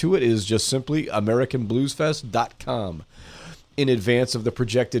link to it. It is just simply AmericanBluesFest.com. In advance of the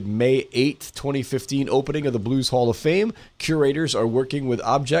projected May 8th, 2015 opening of the Blues Hall of Fame, curators are working with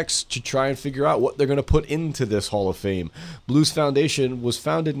objects to try and figure out what they're going to put into this Hall of Fame. Blues Foundation was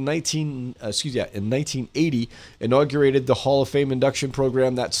founded in 1980, inaugurated the Hall of Fame induction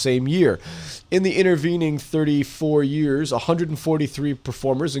program that same year. In the intervening 34 years, 143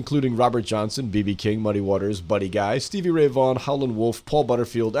 performers, including Robert Johnson, B.B. King, Muddy Waters, Buddy Guy, Stevie Ray Vaughan, Howlin' Wolf, Paul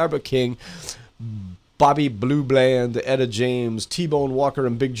Butterfield, Albert King, Bobby Blue Bland, Etta James, T-Bone Walker,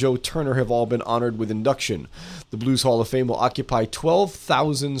 and Big Joe Turner have all been honored with induction. The Blues Hall of Fame will occupy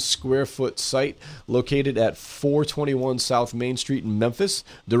 12,000 square foot site located at 421 South Main Street in Memphis,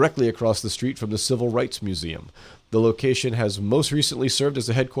 directly across the street from the Civil Rights Museum. The location has most recently served as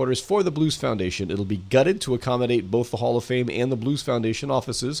the headquarters for the Blues Foundation. It'll be gutted to accommodate both the Hall of Fame and the Blues Foundation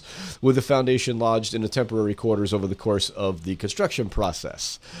offices, with the foundation lodged in a temporary quarters over the course of the construction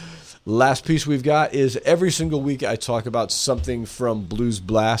process. Last piece we've got is every single week I talk about something from Blues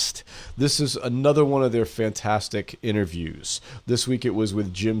Blast. This is another one of their fantastic interviews. This week it was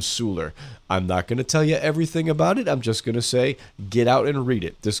with Jim Suhler. I'm not going to tell you everything about it. I'm just going to say get out and read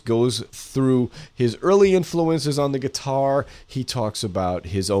it. This goes through his early influences on the guitar. He talks about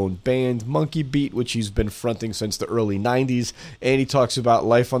his own band, Monkey Beat, which he's been fronting since the early 90s. And he talks about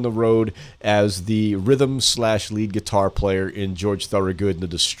life on the road as the rhythm/lead guitar player in George Thorogood and the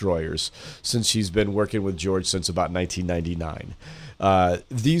Destroyers, since he's been working with George since about 1999.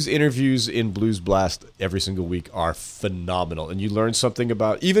 These interviews in Blues Blast every single week are phenomenal, and you learn something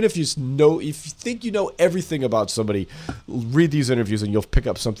about, even if you think you know everything about somebody, read these interviews and you'll pick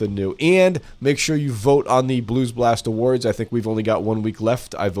up something new. And make sure you vote on the Blues Blast Awards. I think we've only got 1 week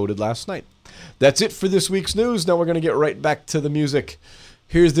left. I voted last night. That's it for this week's news. Now we're going to get right back to the music.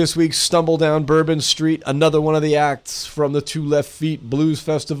 Here's this week's Stumble Down Bourbon Street, another one of the acts from the Two Left Feet Blues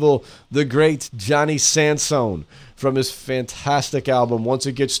Festival, the great Johnny Sansone, from his fantastic album, Once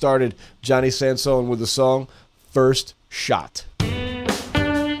It Gets Started, Johnny Sansone with the song First Shot.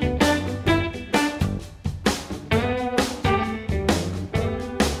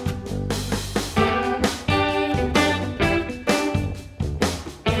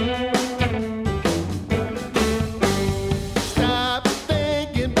 Stop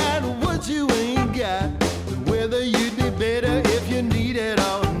thinking about what you ain't got, whether you'd be better if you need it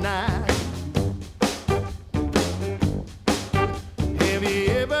all.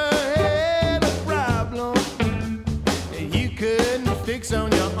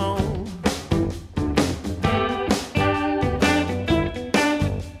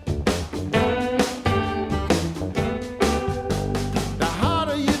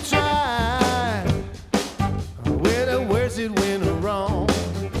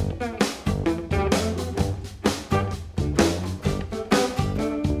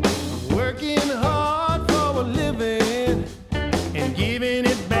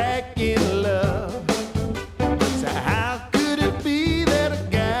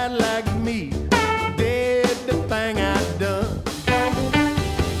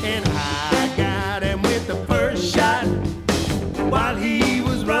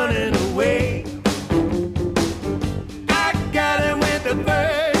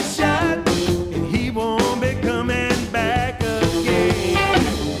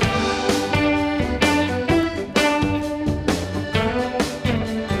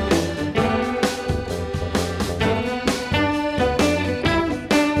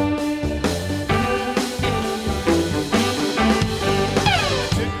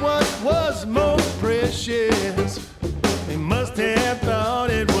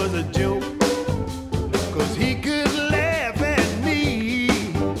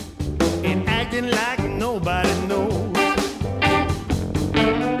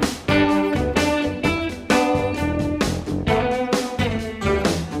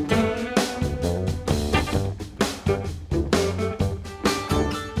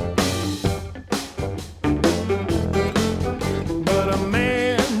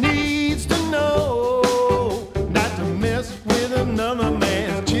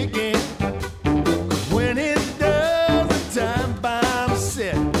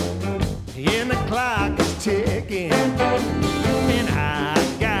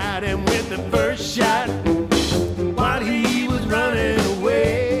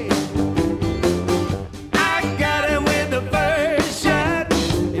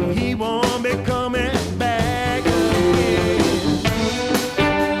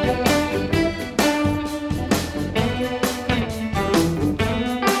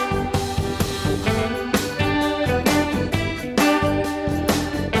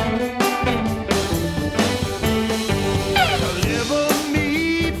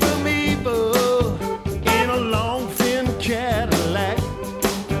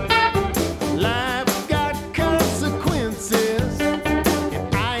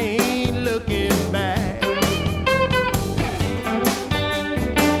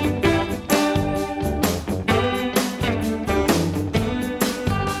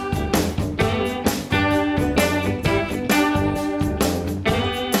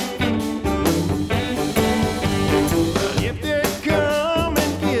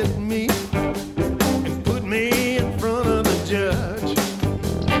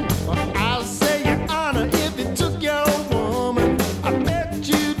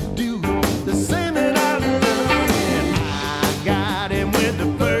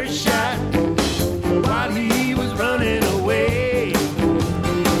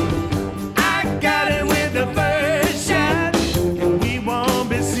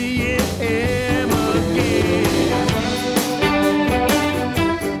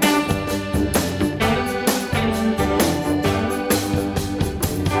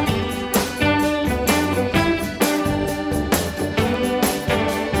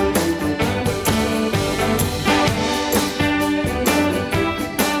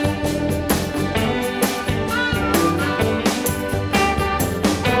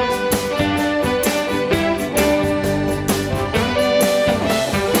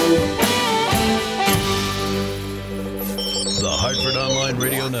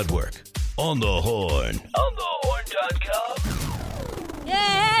 On the Horn. OnTheHorn.com.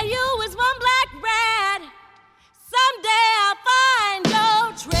 Yeah, you was one black rat. Someday I'll find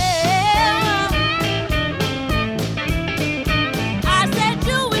your trail. I said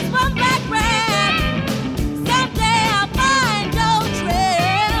you was one black rat. Someday I'll find your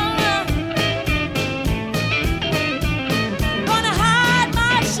trail. Gonna hide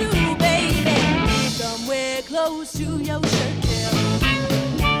my shoe, baby, somewhere close to your shirt tail.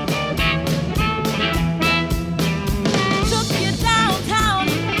 Took you downtown,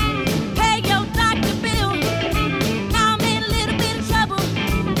 pay your doctor bill. Now I'm in a little bit of trouble.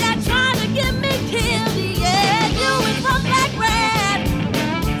 They're trying to get me killed. Yeah, you is one black rat.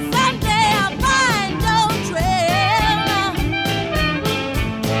 Someday I'll find your trail.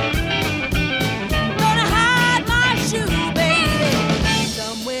 Gonna hide my shoe, baby,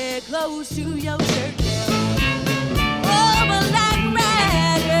 somewhere close to your shirt tail. Oh, black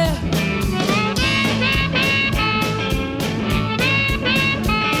rat, yeah.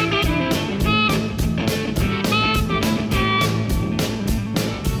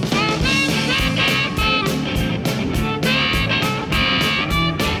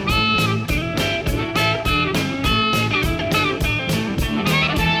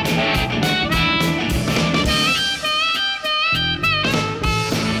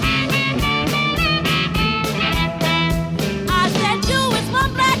 I said you is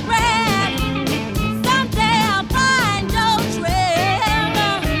one black rat. Someday I'll find your trail.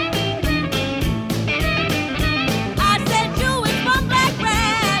 I said you is one black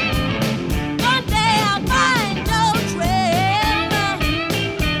rat. One day I'll find your trail.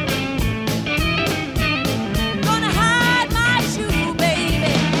 Gonna hide my shoe,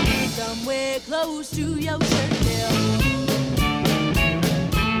 baby, somewhere close to your shirt tail.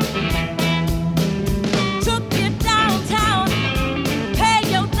 Took you downtown, pay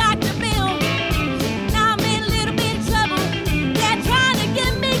your doctor bill. Now I'm in a little bit of trouble. They're trying to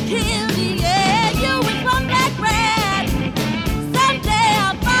get me killed. Yeah, you is one black rat. Someday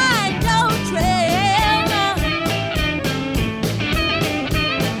I'll find your trail.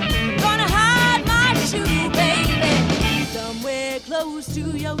 Gonna hide my shoe, baby, somewhere close to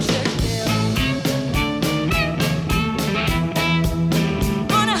your shirt tail.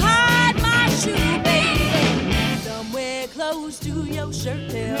 Gonna hide my shoe, baby, somewhere close to your shirt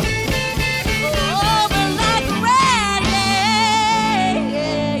tail. Oh, but like a rat, yeah,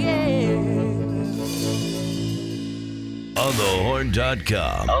 yeah, yeah.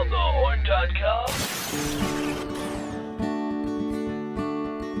 OnTheHorn.com. OnTheHorn.com.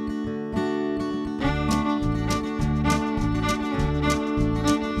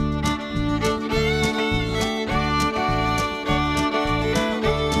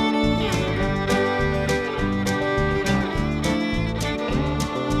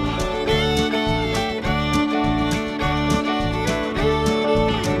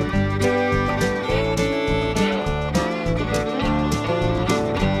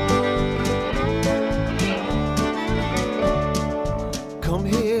 Come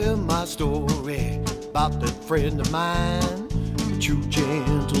hear my story about that friend of mine, a true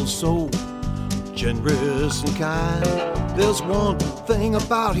gentle soul, generous and kind. There's one thing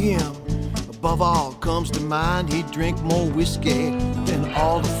about him, above all comes to mind. He'd drink more whiskey than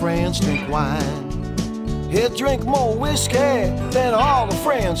all the friends drink wine. He'd drink more whiskey than all the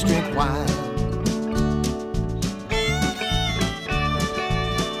friends drink wine.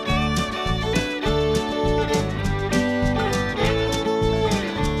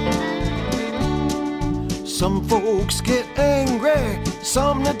 Some folks get angry,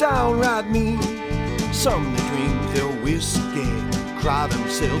 some they downright mean. Some they drink their whiskey, cry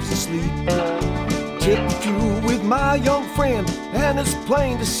themselves to sleep. Tip a few with my young friend, and it's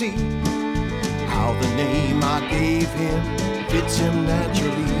plain to see how the name I gave him fits him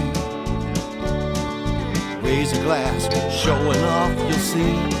naturally. Raise a glass, showing off, you'll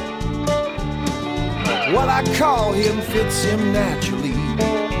see. What I call him fits him naturally.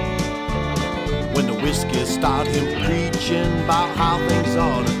 When the whiskey started him preaching about how things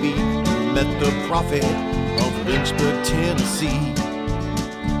ought to be, met the prophet of Lynchburg, Tennessee.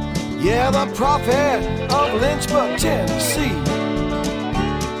 Yeah, the prophet of Lynchburg, Tennessee.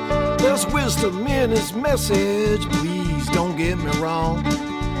 There's wisdom in his message, please don't get me wrong.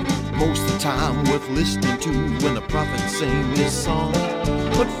 Most of the time worth listening to when the prophet sings his song.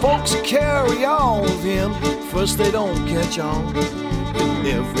 But folks carry on with him, first they don't catch on. In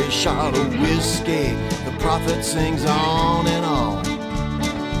every shot of whiskey, the prophet sings on and on.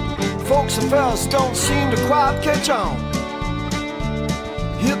 Folks and fellas don't seem to quite catch on.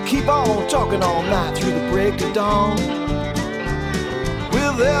 He'll keep on talking all night through the break of dawn.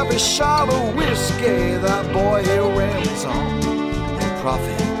 With every shot of whiskey, that boy he rambles on. The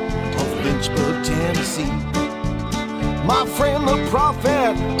prophet of Lynchburg, Tennessee. My friend, the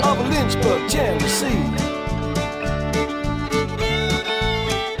prophet of Lynchburg, Tennessee.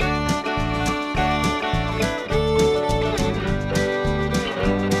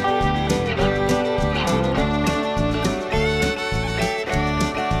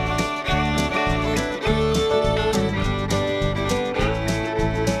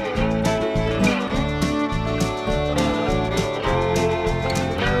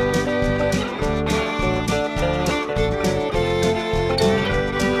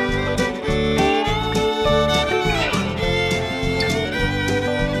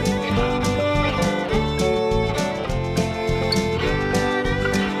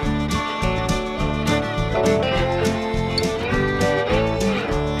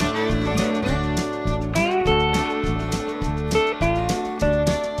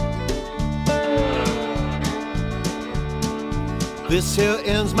 This here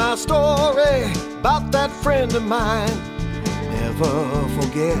ends my story about that friend of mine. Never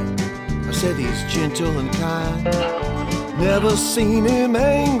forget, I said he's gentle and kind. Never seen him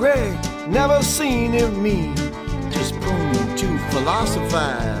angry, never seen him mean. Just prone to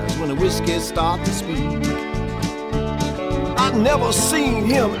philosophize when the whiskey starts to speak. I never seen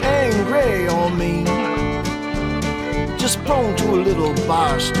him angry or mean. Just prone to a little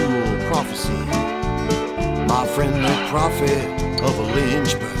bar stool prophecy. My friend the prophet of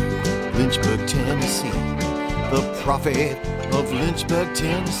Lynchburg, Lynchburg, Tennessee. The prophet of Lynchburg,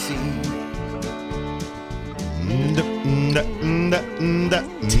 Tennessee.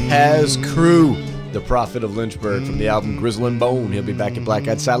 Taz Crew, the prophet of Lynchburg, from the album Grizzle and Bone. He'll be back at Black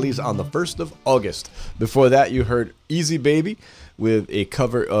Eyed Sally's on the 1st of August. Before that, you heard Easy Baby with a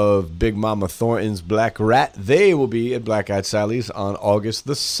cover of Big Mama Thornton's Black Rat. They will be at Black Eyed Sally's on August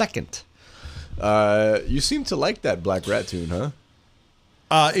the 2nd. You seem to like that Black Rat tune, huh?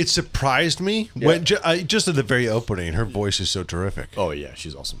 It surprised me when just at the very opening. Her voice is so terrific. Oh yeah,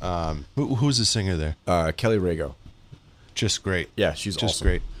 she's awesome. Who's the singer there? Kelly Rago. Just great. Yeah, she's just awesome.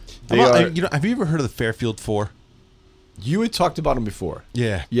 great. Have you ever heard of the Fairfield Four? You had talked about them before.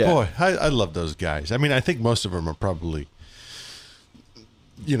 Yeah. Boy, I love those guys. I mean, I think most of them are probably,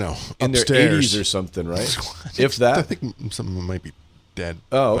 in upstairs. their 80s or something, right? If that. I think some of them might be dead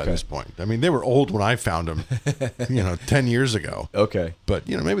by this point. I mean, they were old when I found them, 10 years ago. Okay. But,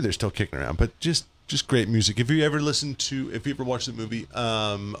 maybe they're still kicking around. But just great music. If you ever watched the movie,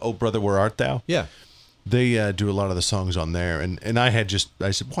 Oh Brother, Where Art Thou? Yeah. They do a lot of the songs on there. And I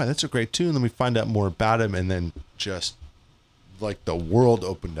said, boy, that's a great tune. Then we find out more about him. And then just like the world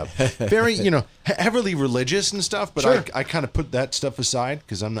opened up. Very, heavily religious and stuff. But sure. I kind of put that stuff aside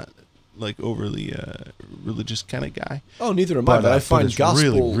because I'm not like overly religious kind of guy. Oh, neither am I. But I find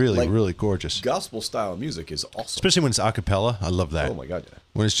gospel really gorgeous. Gospel style music is awesome, especially when it's a cappella. I love that. Oh my god, yeah.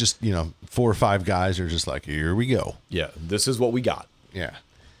 When it's just 4 or 5 guys are just like, here we go. Yeah, this is what we got. Yeah,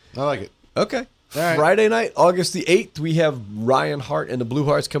 I like it. Okay. Right. Friday night, August the 8th, we have Ryan Hart and the Blue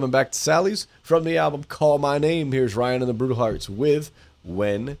Hearts coming back to Sally's from the album Call My Name. Here's Ryan and the Blue Hearts with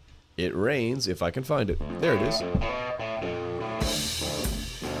When It Rains, if I can find it. There it is.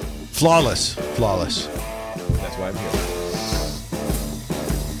 Flawless. That's why I'm here.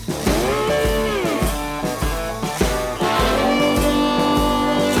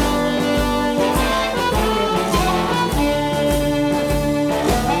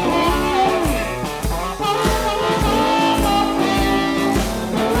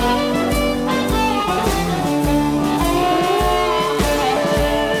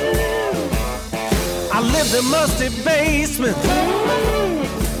 I lived in a musty basement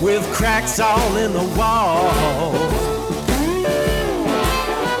with cracks all in the wall.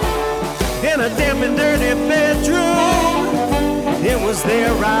 In a damp and dirty bedroom, it was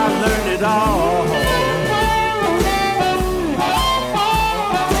there I learned it all.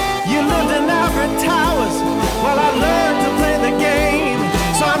 You lived in Alfred Towers while I learned to play the game.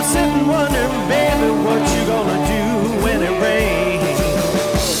 So I'm sitting wondering, baby, what you gonna do when it rains?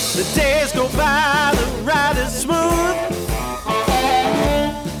 The days go by, the ride is smooth.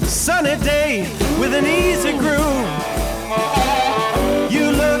 Sunny day with an easy groove.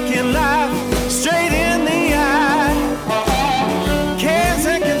 You looking life straight in the eye. Cares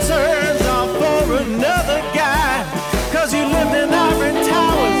and concerns are for a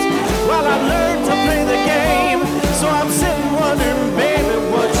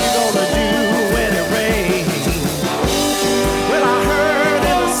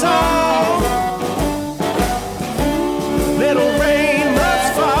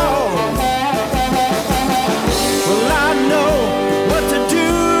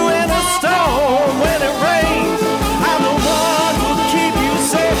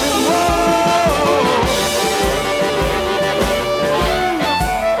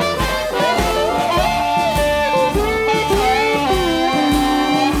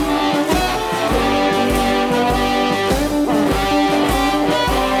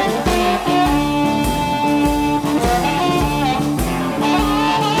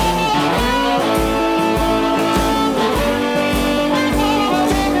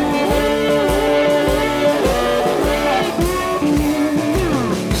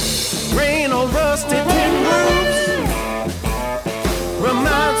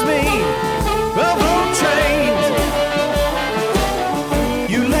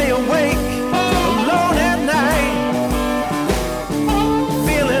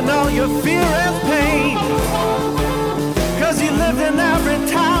your fear and pain. Cause you lived in ivory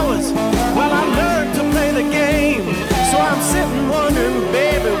towers while I learned to play the game. So I'm sitting wondering,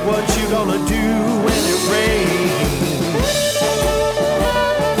 baby, what you gonna do when it rains.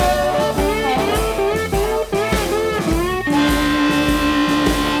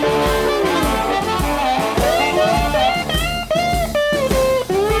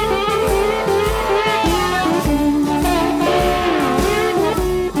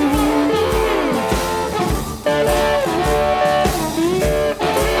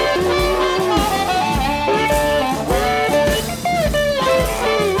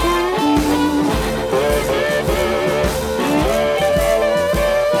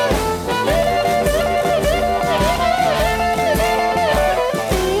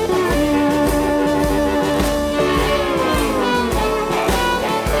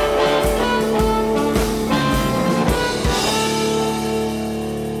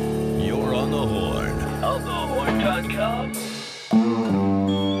 You're on the horn. OnTheHorn.com.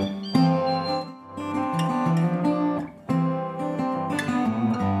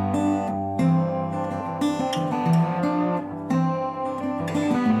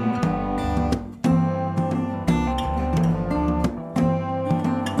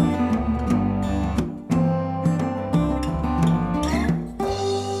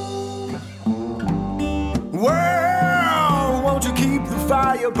 Well, won't you keep the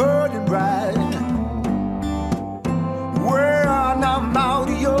fire burning bright? Well, now I'm out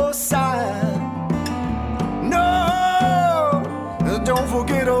of your side. No, don't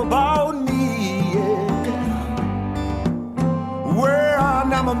forget about me. Yeah. Well,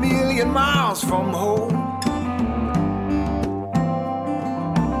 now I'm a million miles from home.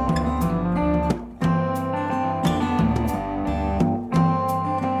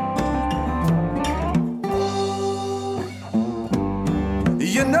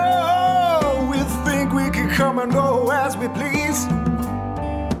 You know, we think we can come and go as we please.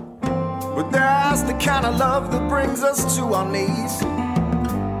 But that's the kind of love that brings us to our knees.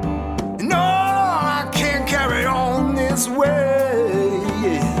 No, I can't carry on this way.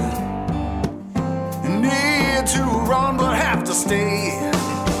 Need to run, but have to stay.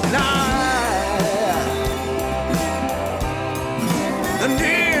 And I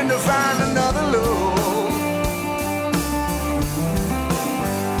need to find another love.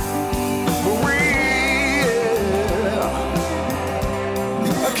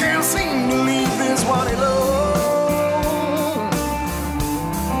 Can't seem to leave this one alone.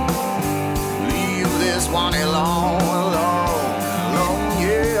 Leave this one alone, alone, alone,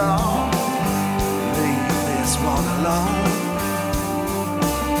 yeah. Leave this one alone.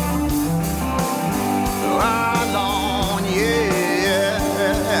 Alone, yeah.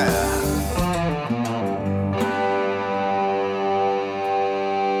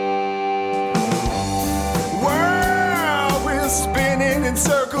 Well, we're spinning in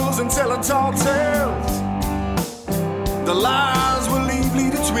circles and telling tall tales. The lies will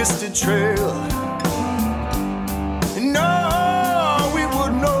lead a twisted trail. No, we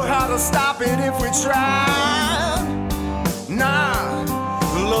wouldn't know how to stop it if we tried. Nah,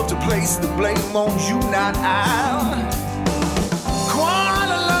 love to place the blame on you, not I. Quite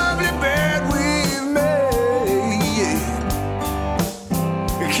a lovely bed we've made.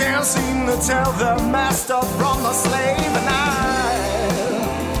 You can't seem to tell the master from the slave, and I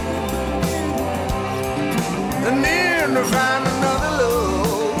need to find another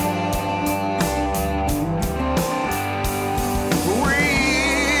love.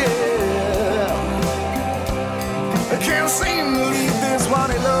 I can't seem to leave this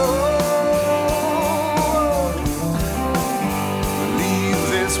one alone. Leave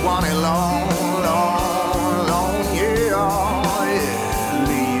this one alone, alone, alone, yeah, yeah.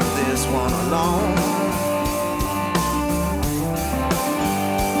 Leave this one alone.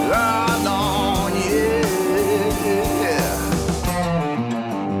 Alone, yeah.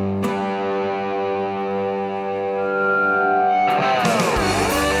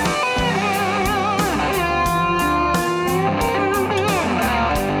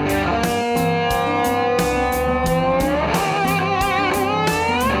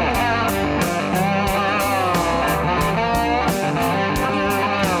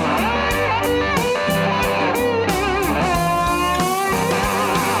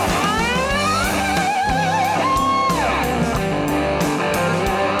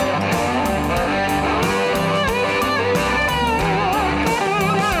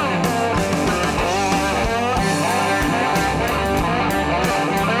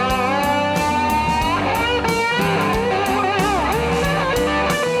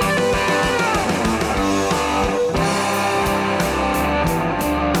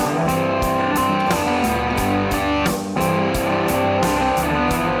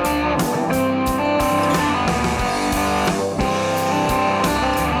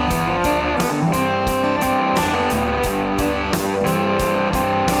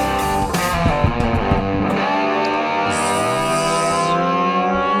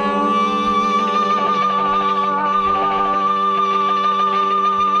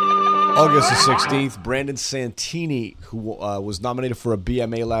 August the 16th, Brandon Santini, who was nominated for a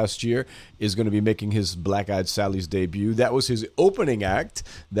BMA last year, is going to be making his Black Eyed Sally's debut. That was his opening act.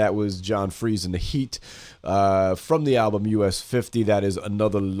 That was John Freeze and the Heat. From the album US 50, that is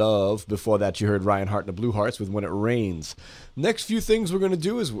Another Love. Before that, you heard Ryan Hart and the Blue Hearts with When It Rains. Next few things we're going to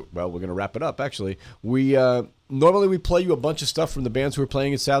do is, well, we're going to wrap it up, actually. Normally we play you a bunch of stuff from the bands who are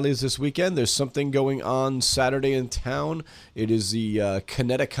playing at Sally's this weekend. There's something going on Saturday in town. It is the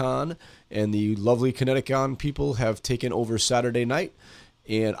Kineticon, and the lovely Kineticon people have taken over Saturday night.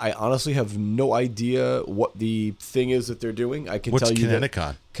 And I honestly have no idea what the thing is that they're doing. I can tell you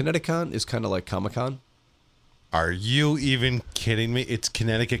Kineticon? Kineticon is kind of like Comic-Con. Are you even kidding me? It's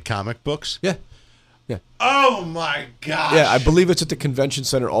Connecticut comic books? Yeah. Oh my gosh. Yeah, I believe it's at the convention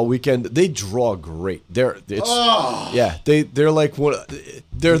center all weekend. They draw great. They're like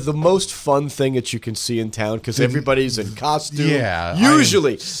they're the most fun thing that you can see in town because everybody's in costume. Yeah,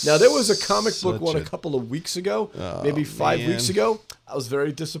 usually. Now there was a comic book one a couple of weeks ago, maybe 5 weeks ago. I was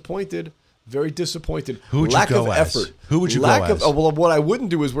very disappointed. Very disappointed. Who would Lack you go of as? effort. Who would you Lack go of, as? Well, what I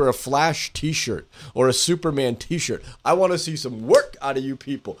wouldn't do is wear a Flash T-shirt or a Superman T-shirt. I want to see some work out of you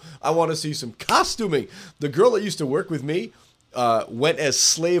people. I want to see some costuming. The girl that used to work with me went as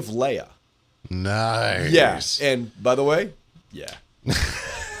Slave Leia. Nice. Yeah. And by the way, yeah.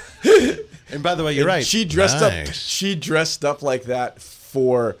 And by the way, you're right. She dressed up. Nice. She dressed up like that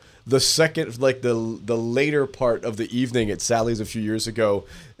for the second, like the later part of the evening at Sally's a few years ago,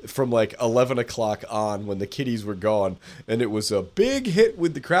 from like 11 o'clock on when the kiddies were gone, and it was a big hit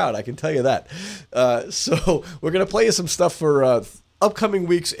with the crowd. I can tell you that. So we're gonna play you some stuff for upcoming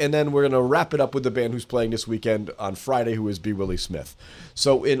weeks, and then we're gonna wrap it up with the band who's playing this weekend on Friday, who is B. Willie Smith.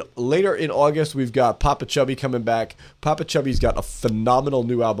 So later in August, we've got Papa Chubby coming back. Papa Chubby's got a phenomenal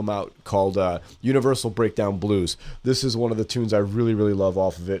new album out called Universal Breakdown Blues. This is one of the tunes I really, really love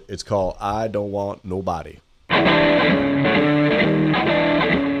off of it. It's called I Don't Want Nobody.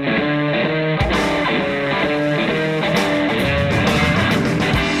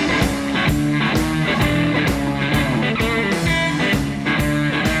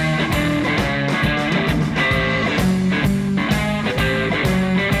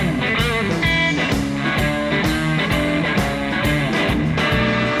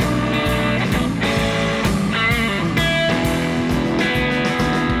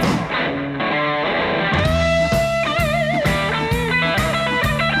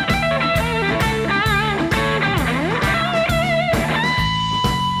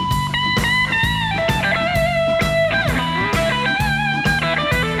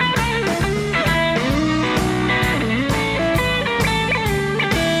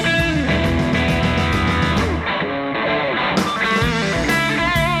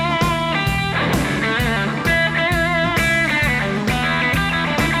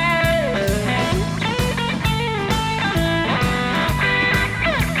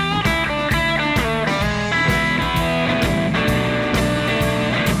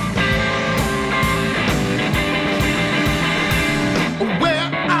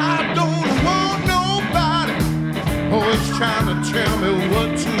 Trying to tell me what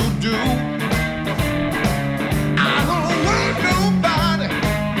to do. I don't want nobody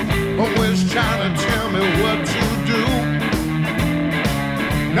always trying to tell me what to do.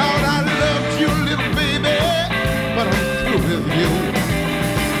 Lord, I loved you, little baby, but I'm through with you.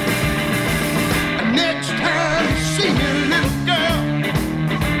 Next time you see me, little girl,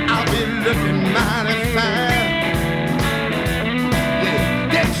 I'll be looking mighty fine.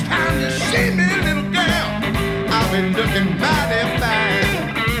 Yeah. Next time you see me, little girl, I'll be looking mighty fine.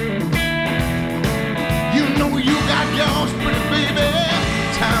 You know you got yours, pretty baby.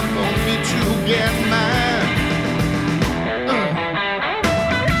 Time for me to get mine.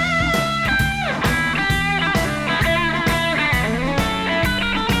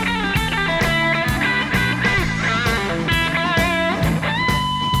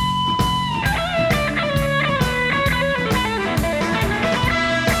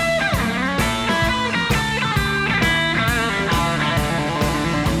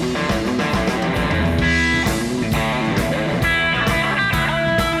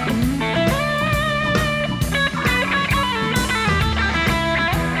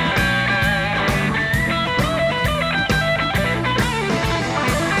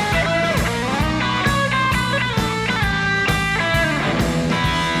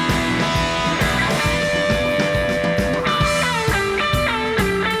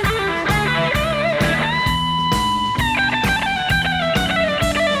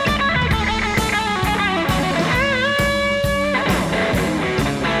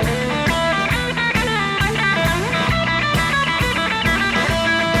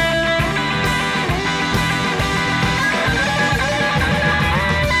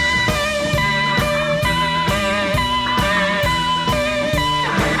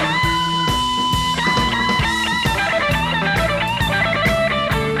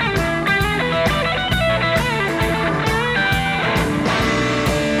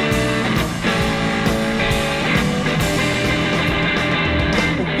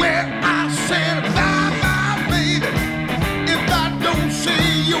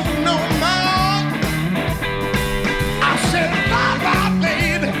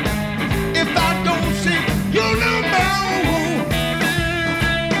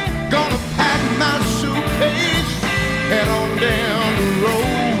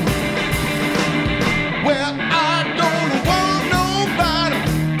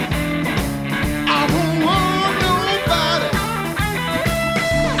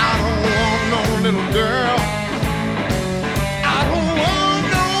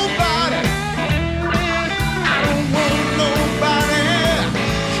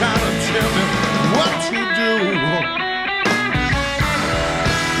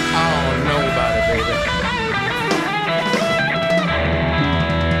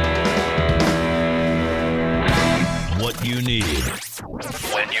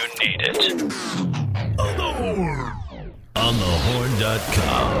 need it. On the Horn. On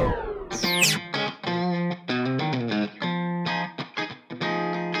thehorn.com.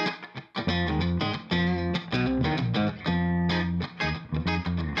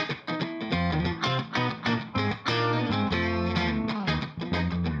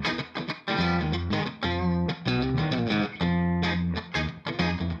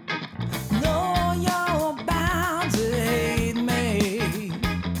 Know you're bound to hate me.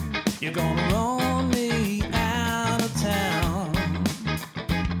 You're gonna run me out of town.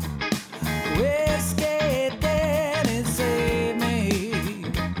 Whiskey daddy saved me.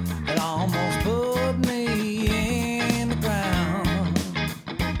 It almost put me in the ground.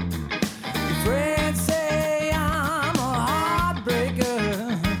 Your friends say I'm a heartbreaker,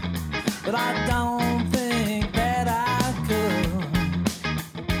 but I don't think that I could.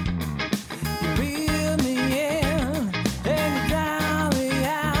 You reel me in and you drown me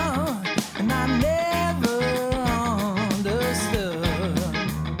out, and I never understood.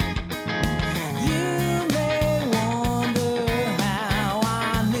 You may wonder how I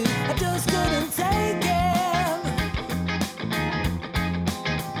knew I just couldn't take it.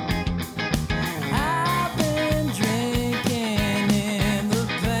 I've been drinking in the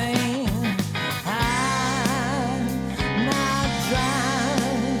pain. I'm not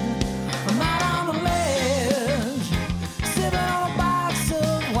trying. I'm out on the ledge, sipping on a box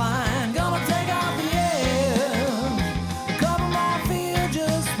of wine. Gonna take off the edge. A couple more feel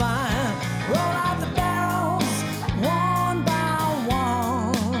just fine. Roll out the barrels, one by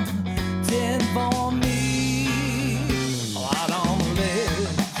one. 10 for me. Out on the ledge.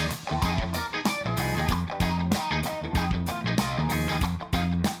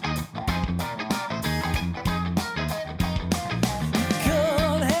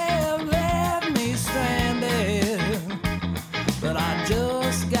 Could have left me stranded, but I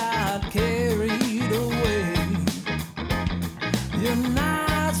just got carried away. Your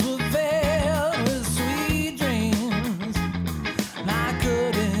nights were filled with sweet dreams, and I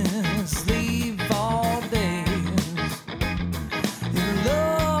couldn't sleep for days. Your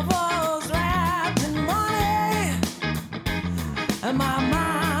love was wrapped in money, and my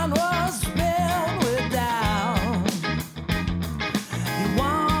mind was filled with doubt. You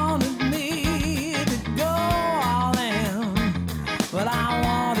wanted me to go all in, but I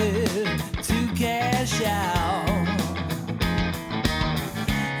wanted to cash out.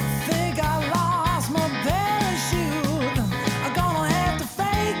 Think I lost my parachute. I'm gonna have to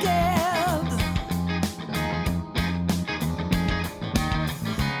fake it.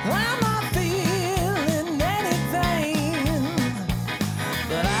 I'm not feeling anything,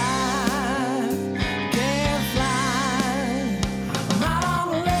 but I can't fly. I'm out on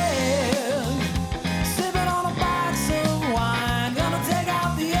the ledge, sipping on a box of wine. Gonna take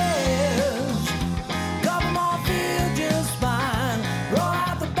out the edge. Couple more feel just fine. Roll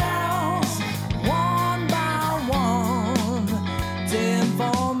out the barrels, one by one. 10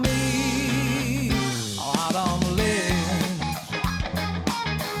 for me. Out on the ledge.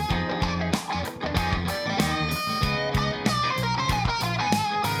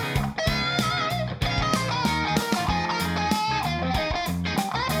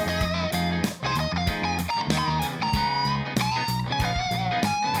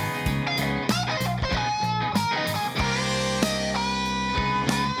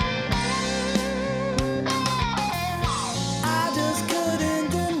 I just couldn't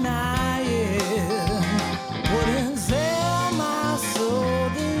deny it. Wouldn't sell my soul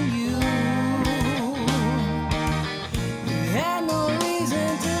to you. You had no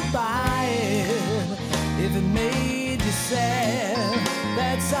reason to buy it. If it made you sad,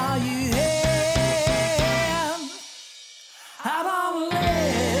 that's all you had. Out on the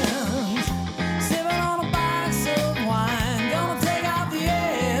ledge, sipping on a box of wine. Gonna take out the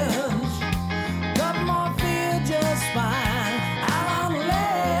edge. Couple more feel just fine. Out on the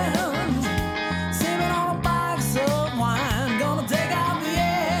ledge, sipping on a box of wine. Gonna take out the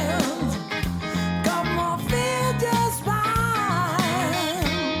edge. Couple more feel just fine.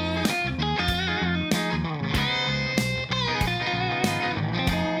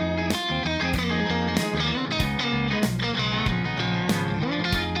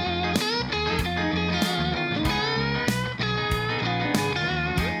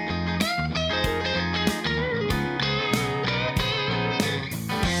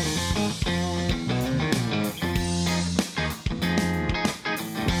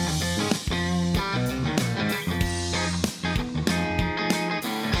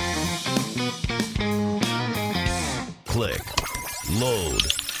 Click, load,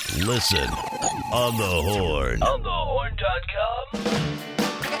 listen on the Horn. On thehorn.com.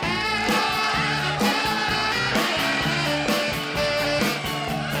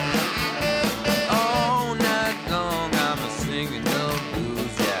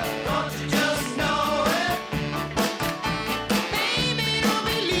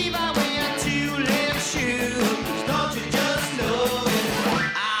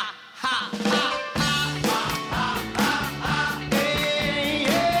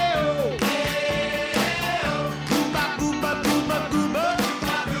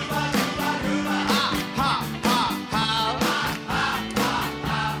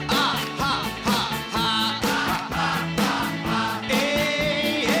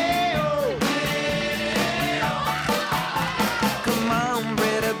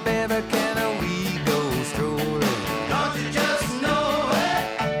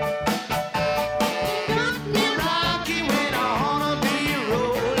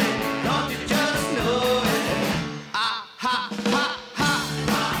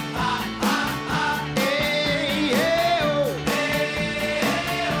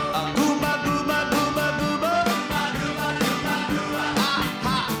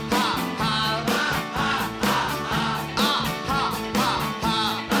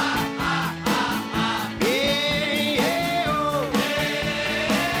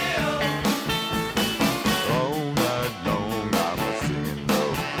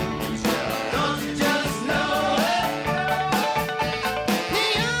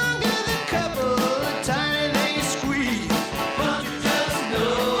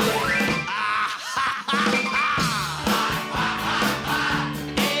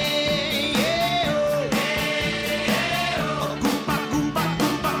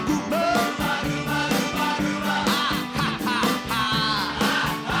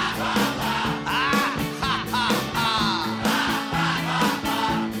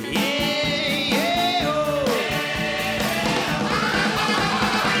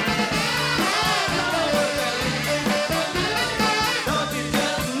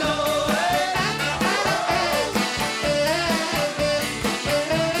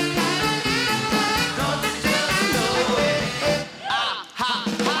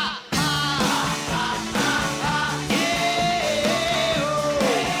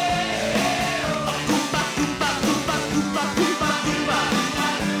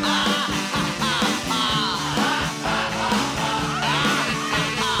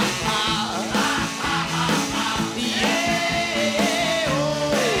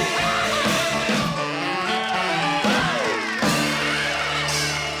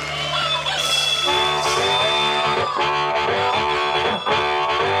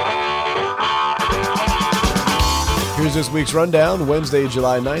 Here's this week's rundown. Wednesday,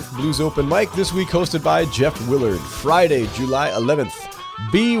 July 9th, Blues Open Mic. This week hosted by Jeff Willard. Friday, July 11th,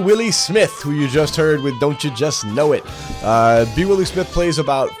 B. Willie Smith, who you just heard with Don't You Just Know It. B. Willie Smith plays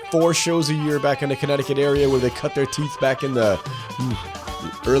about 4 shows a year back in the Connecticut area where they cut their teeth back in the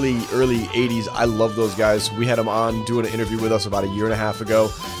early 80s. I love those guys. We had them on doing an interview with us about a year and a half ago.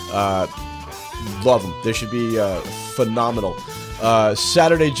 Love them. They should be phenomenal.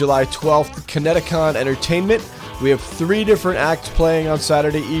 Saturday, July 12th, Connecticut Entertainment. We have 3 different acts playing on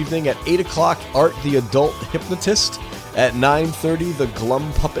Saturday evening. At 8 o'clock, Art the Adult Hypnotist. At 9:30, the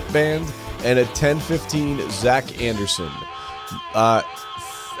Glum Puppet Band. And at 10:15, Zach Anderson.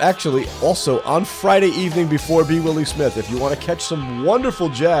 Actually, also on Friday evening before B. Willie Smith, if you want to catch some wonderful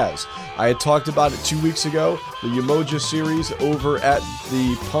jazz, I had talked about it 2 weeks ago, the Umoja series over at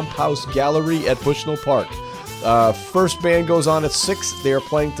the Pump House Gallery at Bushnell Park. First band goes on at 6. They are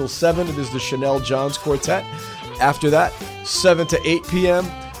playing till 7. It is the Chanel Johns Quartet. After that, 7 to 8 p.m.,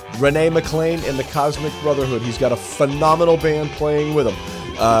 Renee McLean and the Cosmic Brotherhood. He's got a phenomenal band playing with him.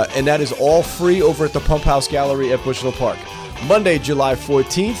 And that is all free over at the Pump House Gallery at Bushnell Park. Monday, July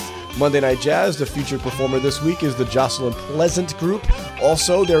 14th, Monday Night Jazz. The featured performer this week is the Jocelyn Pleasant Group.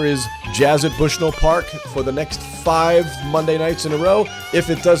 Also, there is Jazz at Bushnell Park for the next 5 Monday nights in a row. If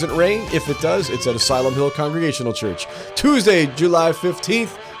it doesn't rain, if it does, it's at Asylum Hill Congregational Church. Tuesday, July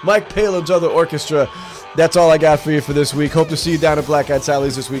 15th, Mike Palin's Other Orchestra. That's all I got for you for this week. Hope to see you down at Black Eyed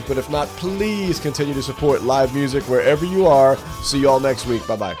Sally's this week. But if not, please continue to support live music wherever you are. See you all next week.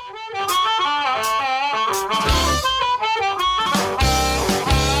 Bye-bye.